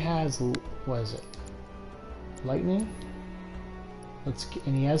 so he has... What is it? Lightning?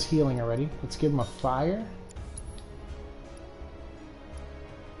 And he has healing already. Let's give him a fire.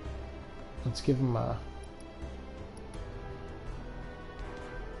 Let's give him a...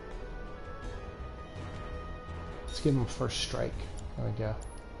 Let's give him a first strike. There we go.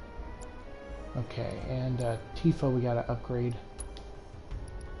 Okay, and Tifa we gotta upgrade.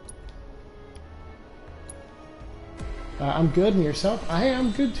 I'm good, and yourself?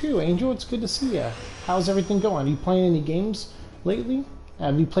 I'm good too, Angel. It's good to see you. How's everything going? Are you playing any games lately?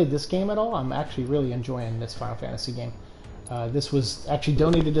 Have you played this game at all? I'm actually really enjoying this Final Fantasy game. This was actually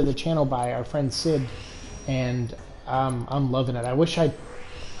donated to the channel by our friend Sid, and I'm loving it. I wish I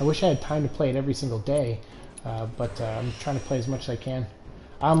had time to play it every single day, but I'm trying to play as much as I can.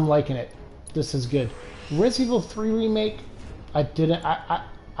 I'm liking it. This is good. Resident Evil 3 Remake, I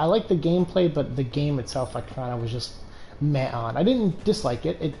like the gameplay, but the game itself I kind of was just meh on. I didn't dislike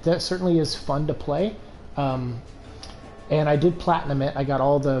it. It certainly is fun to play. And I did platinum it. I got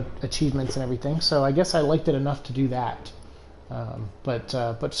all the achievements and everything, so I guess I liked it enough to do that.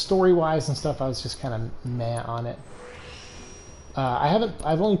 But story-wise and stuff, I was just kind of meh on it.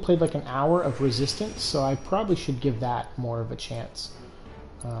 I've only played like an hour of Resistance, so I probably should give that more of a chance.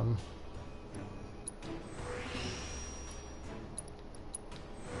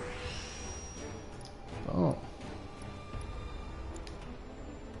 Oh.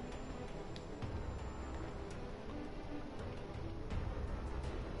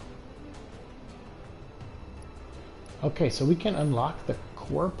 Okay, so we can unlock the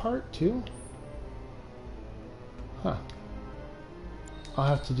core part too? I'll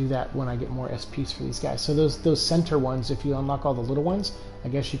have to do that when I get more SPs for these guys. So those center ones, if you unlock all the little ones, I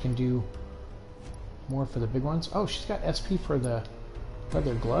guess you can do more for the big ones. Oh, she's got SP for the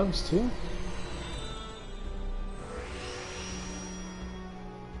leather gloves too.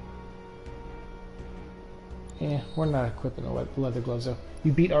 Yeah, we're not equipping the leather gloves though.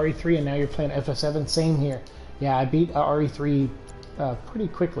 You beat RE3 and now you're playing FS7. Same here. Yeah, I beat RE3 pretty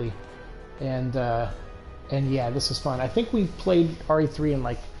quickly, and yeah, this is fun. I think we played RE3 in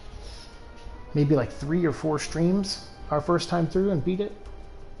like maybe like 3 or 4 streams our first time through and beat it.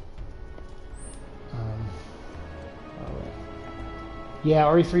 All right. Yeah,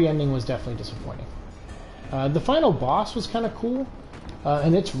 RE3 ending was definitely disappointing. The final boss was kind of cool.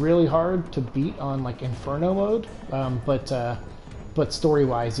 And it's really hard to beat on like Inferno mode, but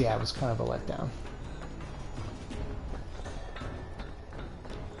story-wise, yeah, it was kind of a letdown.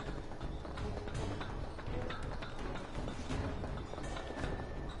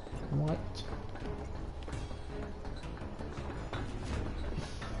 What?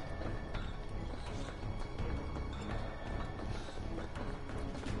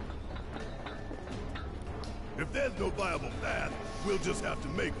 If there's no viable path, we'll just have to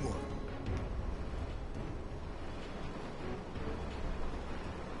make one.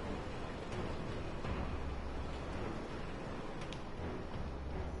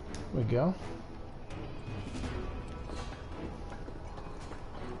 There we go.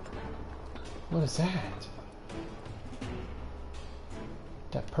 What is that?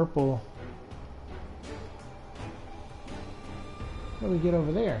 That purple. What do we get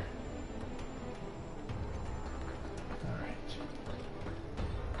over there?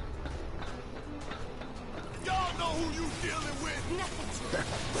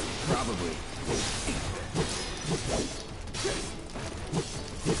 Probably.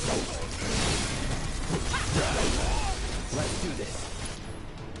 Let's do this.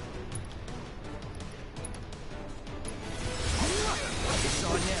 It's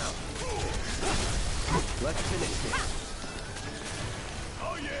on now. Let's finish this.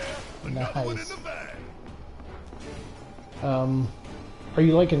 Oh yeah, another one in the bag. Are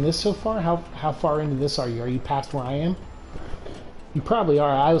you liking this so far? How far into this are you? Are you past where I am? You probably are.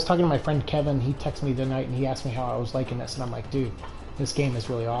 I was talking to my friend Kevin. He texted me the night and he asked me how I was liking this, and I'm like, dude, this game is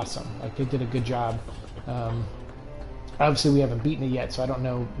really awesome. Like, they did a good job. Obviously, we haven't beaten it yet, so I don't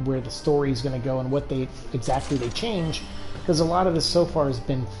know where the story is going to go and what exactly they change, because a lot of this so far has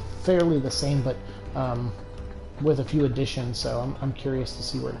been fairly the same, but with a few additions. So I'm curious to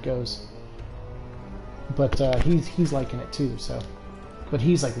see where it goes. But he's liking it too. So, but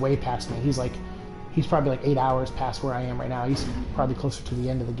he's like way past me. He's probably like 8 hours past where I am right now. He's probably closer to the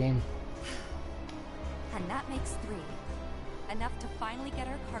end of the game. And that makes 3. Enough to finally get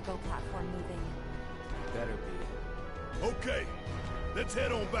our cargo platform moving. Better be. Okay, let's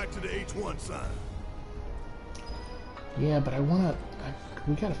head on back to the H1 sign. Yeah, but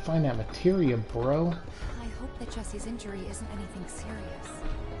we gotta find that materia, bro. I hope that Jessie's injury isn't anything serious.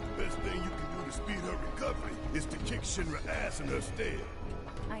 Best thing you can do to speed her recovery is to kick Shinra ass in her stead.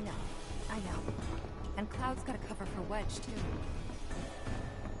 I know. And Cloud's got a cover for Wedge, too.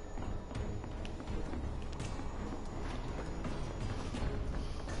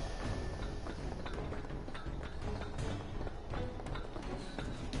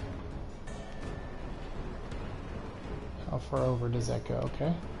 How far over does that go?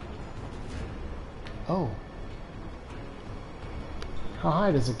 Okay. Oh. How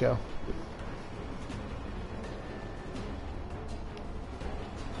high does it go?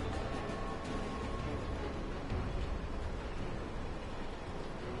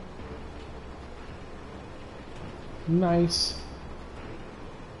 Nice.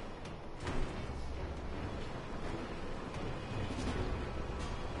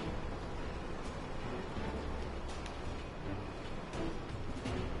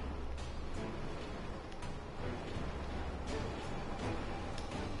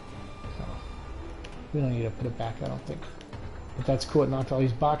 We don't need to put it back, I don't think. But that's cool. It knocked all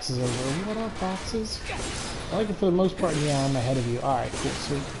these boxes over. What up, boxes? I like it for the most part. Yeah, I'm ahead of you. Alright, cool,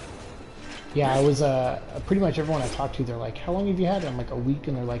 sweet. Yeah, I was, pretty much everyone I talked to, they're like, how long have you had it? I'm like, a week,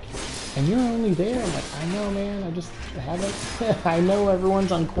 and they're like, and you're only there? I'm like, I know, man, I just haven't. I know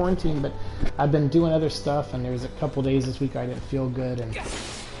everyone's on quarantine, but I've been doing other stuff, and there's a couple days this week I didn't feel good, and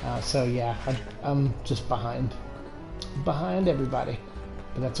so yeah, I'm just behind everybody.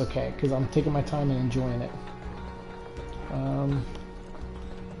 But that's okay, because I'm taking my time and enjoying it.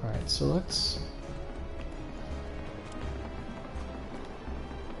 Alright, so let's...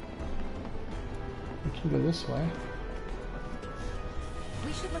 We can go this way.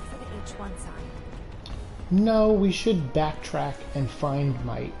 We should look for the H1 sign. No, we should backtrack and find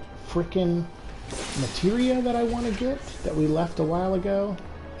my frickin' materia that I want to get, that we left a while ago,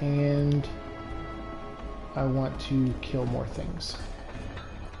 and I want to kill more things.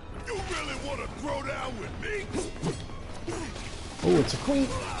 You really want to throw down with me? Oh, it's a queen.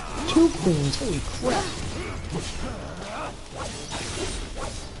 2 queens, holy crap.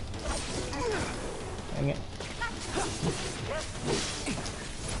 Dang it.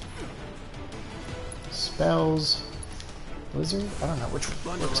 Spells. Blizzard? I don't know which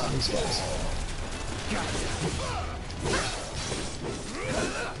one works on these guys.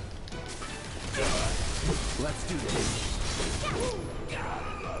 Let's do this.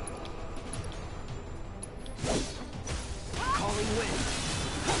 Calling wind.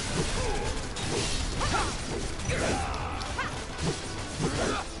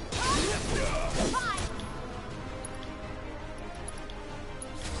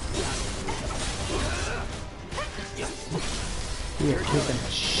 We are kicking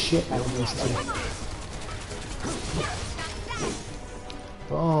the shit out of these two.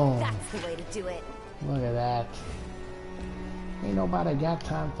 Boom. That's the way to do it. Look at that. Ain't nobody got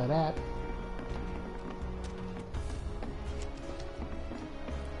time for that.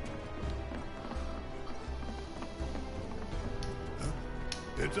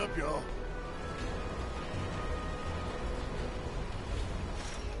 Heads up, y'all.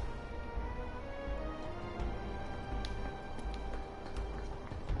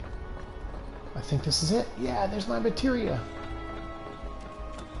 I think this is it. Yeah, there's my materia.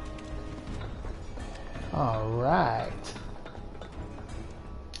 All right.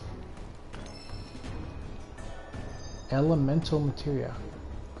 Elemental materia.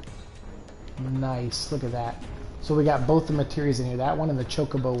 Nice. Look at that. So we got both the materias in here. That one and the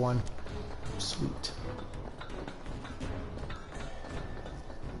chocobo one. Sweet.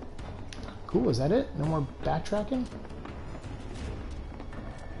 Cool. Is that it? No more backtracking?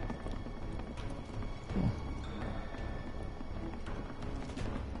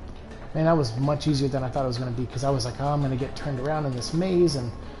 Man, that was much easier than I thought it was going to be, because I was like, oh, I'm going to get turned around in this maze, and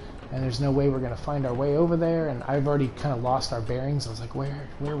there's no way we're going to find our way over there, and I've already kind of lost our bearings. I was like, where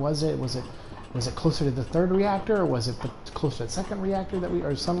was it? Was it closer to the 3rd reactor, or was it closer to the 2nd reactor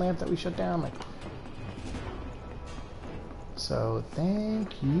or sun lamp that we shut down? Like, so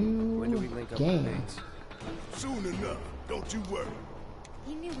thank you, When do we link up game. with Bates? Soon enough. Don't you worry.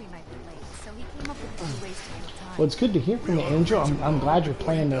 He knew we might be late, so he came up with 2 ways to kill time. Well, it's good to hear from you, Angel. I'm glad you're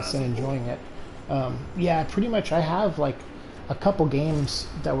playing this and enjoying it. Yeah, pretty much I have like a couple games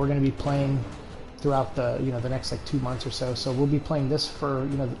that we're going to be playing throughout the the next like 2 months or so. So we'll be playing this for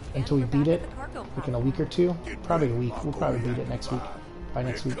until we beat it, like in a week or two, probably a week. We'll probably beat it next week, by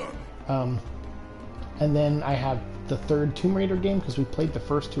next week. And then I have the 3rd Tomb Raider game, because we played the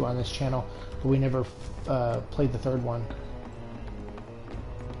first 2 on this channel, but we never played the 3rd one.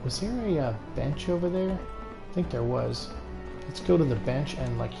 Was there a bench over there? I think there was. Let's go to the bench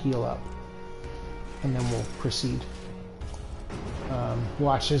and like heal up, and then we'll proceed.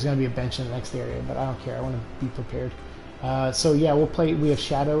 Watch, there's going to be a bench in the next area, but I don't care. I want to be prepared. So yeah, we'll play. We have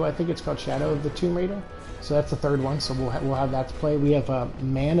Shadow. I think it's called Shadow of the Tomb Raider. So that's the 3rd one. So we'll have that to play. We have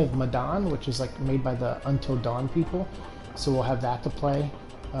Man of Medan, which is like made by the Until Dawn people. So we'll have that to play.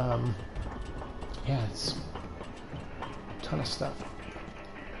 Yeah, it's a ton of stuff.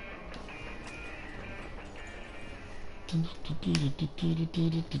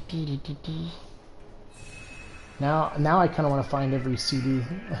 Now I kind of want to find every CD.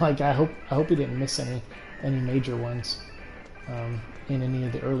 Like I hope we didn't miss any major ones in any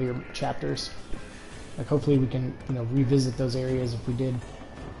of the earlier chapters. Like hopefully we can revisit those areas if we did.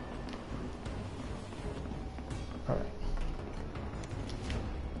 All right.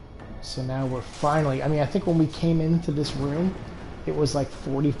 So now we're finally. I mean, I think when we came into this room, it was like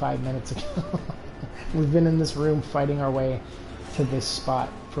 45 minutes ago. We've been in this room fighting our way to this spot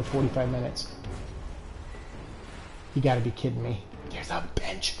for 45 minutes. You gotta be kidding me. There's a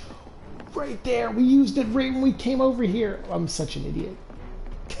bench right there. We used it right when we came over here. I'm such an idiot.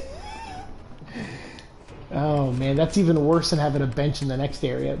 Oh man, that's even worse than having a bench in the next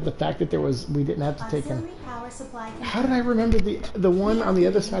area. The fact that we didn't have to take an... How did I remember the one on the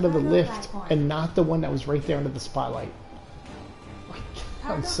other side of the lift and not the one that was right there under the spotlight?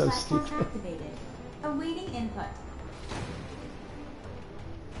 I'm so stupid. Awaiting input.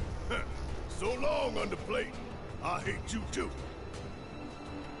 So long, underplate. I hate you too.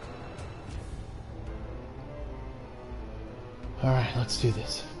 Alright, let's do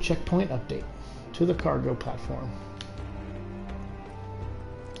this. Checkpoint update to the cargo platform.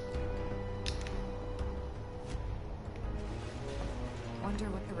 Wonder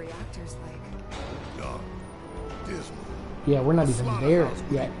what the reactor's like. dismal. Yeah, we're not even there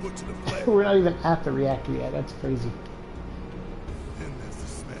yet. We're not even at the reactor yet. That's crazy. Then there's the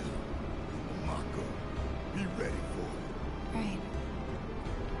smell. Mako, be ready for it. Right.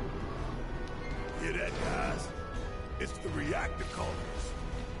 Hear that, guys? It's the reactor colonies.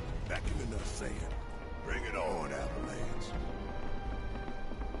 Backing us saying, bring it on, Avalanche.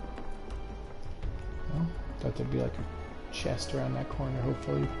 Well, thought there'd be like a chest around that corner,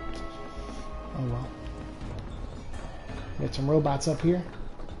 hopefully. Oh well. Got some robots up here.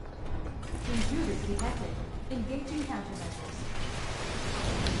 Intruders detected. Engaging countermeasures.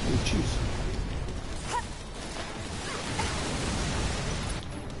 You choose.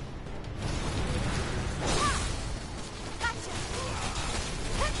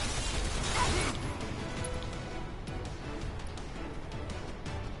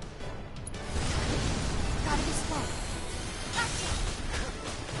 Gotta be slow.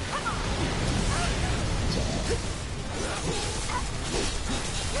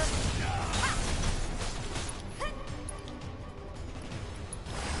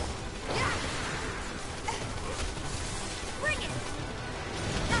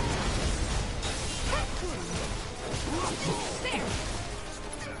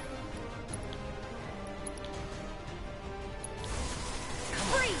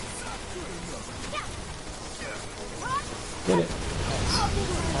 Get it.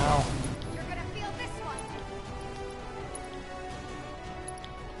 Nice. Ow. You're gonna feel this one.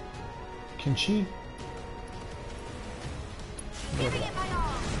 Can she? Giving it my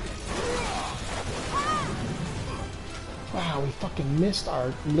all. Wow, we fucking missed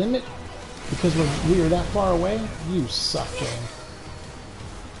our limit because we were that far away? You suck, game.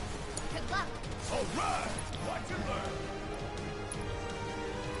 Good luck. All right, watch and learn.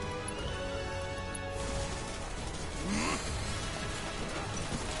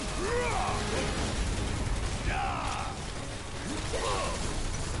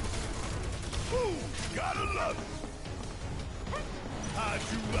 Ooh, gotta love it. How'd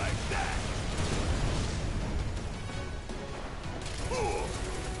you like that?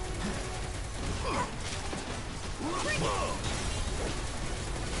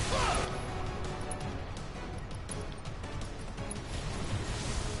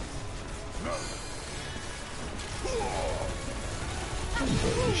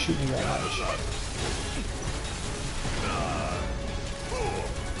 You shoot me that much.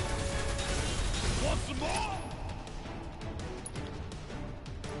 Want some more?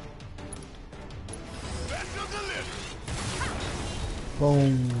 Special delivery.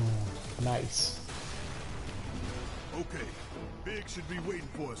 Boom. Nice. Okay, Big should be waiting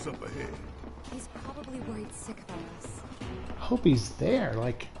for us up ahead. He's probably worried sick about us. I hope he's there,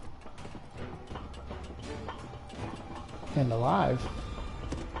 like, and alive.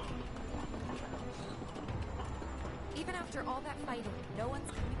 Even after all that fighting, no one's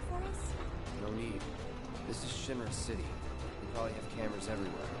coming for us? No need. This is Shinra City. We probably have cameras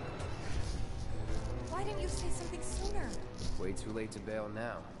everywhere. Why didn't you say something sooner? Way too late to bail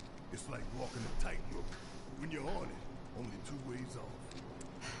now. It's like walking a tightrope. When you're on it, only 2 ways off.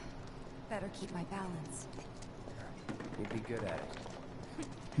 Better keep my balance. You'd be good at it.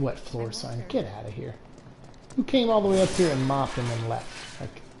 What floor sign? Get out of here. Who came all the way up here and mopped and then left?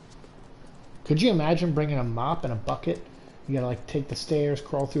 Like, could you imagine bringing a mop and a bucket? You gotta like take the stairs,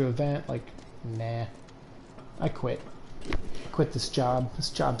 crawl through a vent. Like, nah. I quit. I quit this job. This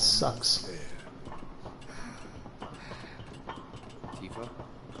job sucks. Tifa?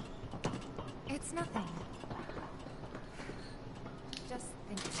 It's nothing. Just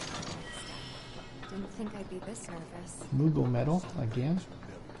thinking about it. Didn't think I'd be this nervous. Moogle medal again.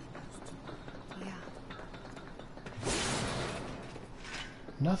 Yeah.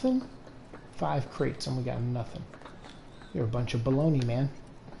 Nothing? 5 crates and we got nothing. You're a bunch of baloney, man.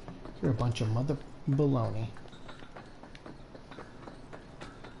 You're a bunch of mother baloney.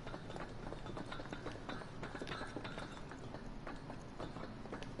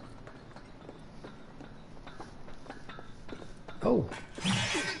 Oh.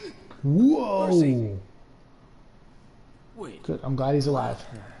 Whoa. Wait. Good. I'm glad he's alive.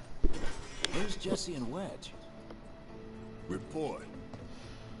 Where's Jesse and Wedge? Report.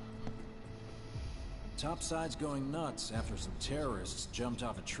 Topside's going nuts after some terrorists jumped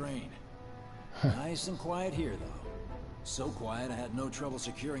off a train. Nice and quiet here, though. So quiet I had no trouble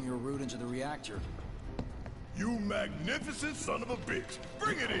securing your route into the reactor. You magnificent son of a bitch!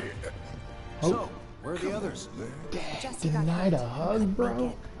 Bring it in! So, where are the others? Denied a hug,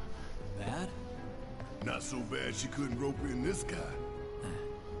 bro? Bad? Not so bad she couldn't rope in this guy.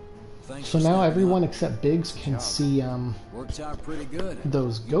 Thanks So for now stepping everyone up. except Biggs can see Worked out pretty good.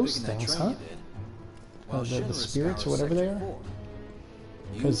 those You ghost picking that things, train huh? you did. the spirits or whatever they are.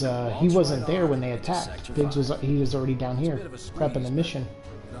 Because he wasn't there when they attacked. He was already down here prepping the mission.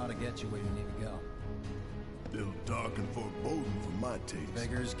 It ought to get you where you need to go. Little dark and foreboding for my taste.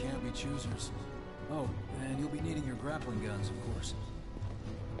 Beggars can't be choosers. Oh, and you'll be needing your grappling guns, of course.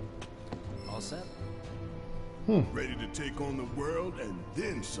 All set? Ready to take on the world and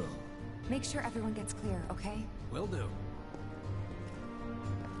then some. Make sure everyone gets clear, okay? Will do.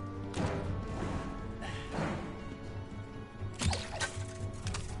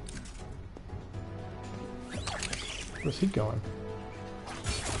 Where's he going?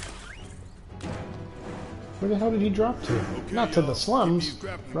 Where the hell did he drop to? Not to the slums,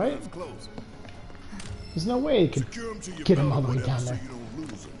 right? There's no way he could get him all the way down there.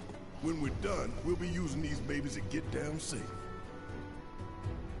 When we're done, we'll be using these babies to get down safe.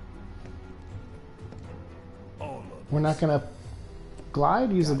 We're not gonna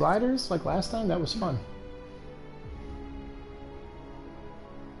glide? Use the gliders like last time? That was fun.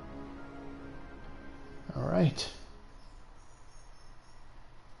 Alright.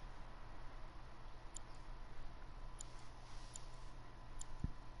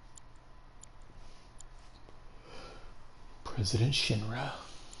 President Shinra.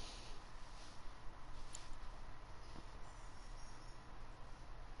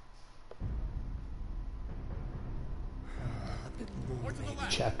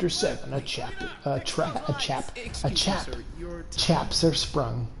 Chapter 7, chaps are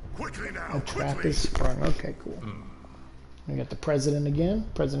sprung. A trap is sprung. Okay, cool. We got the president again,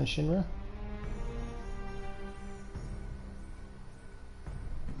 President Shinra.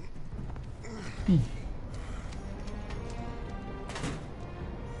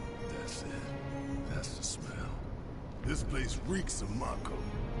 That's it. That's the smell. This place reeks of Mako.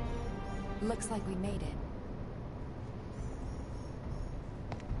 Looks like we made it.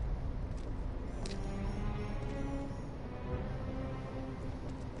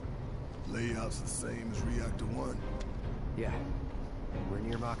 Layout's the same as Reactor 1. Yeah. We're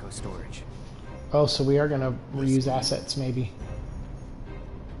near Mako storage. Oh, so we are gonna reuse assets, maybe.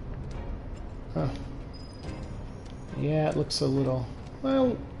 Huh. Yeah, it looks a little...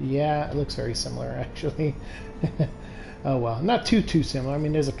 Well, yeah, it looks very similar, actually. Oh, well. Not too similar. I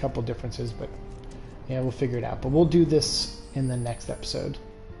mean, there's a couple differences, but... Yeah, we'll figure it out. But we'll do this in the next episode.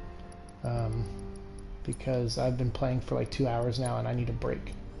 Because I've been playing for like 2 hours now, and I need a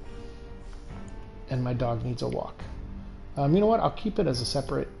break. And my dog needs a walk. You know what? I'll keep it as a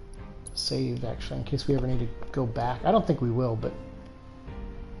separate save, actually, in case we ever need to go back. I don't think we will, but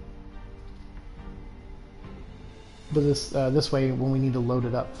this way, when we need to load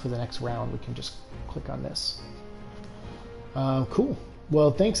it up for the next round, we can just click on this. Cool.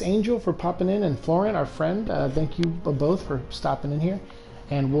 Well, thanks, Angel, for popping in, and Florent, our friend. Thank you both for stopping in here.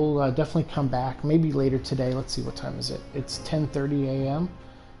 And we'll definitely come back, maybe later today. Let's see, what time is it? It's 10:30 a.m.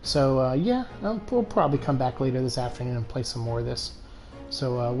 So, yeah, we'll probably come back later this afternoon and play some more of this.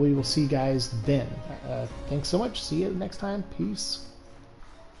 So, we will see you guys then. Thanks so much. See you next time. Peace.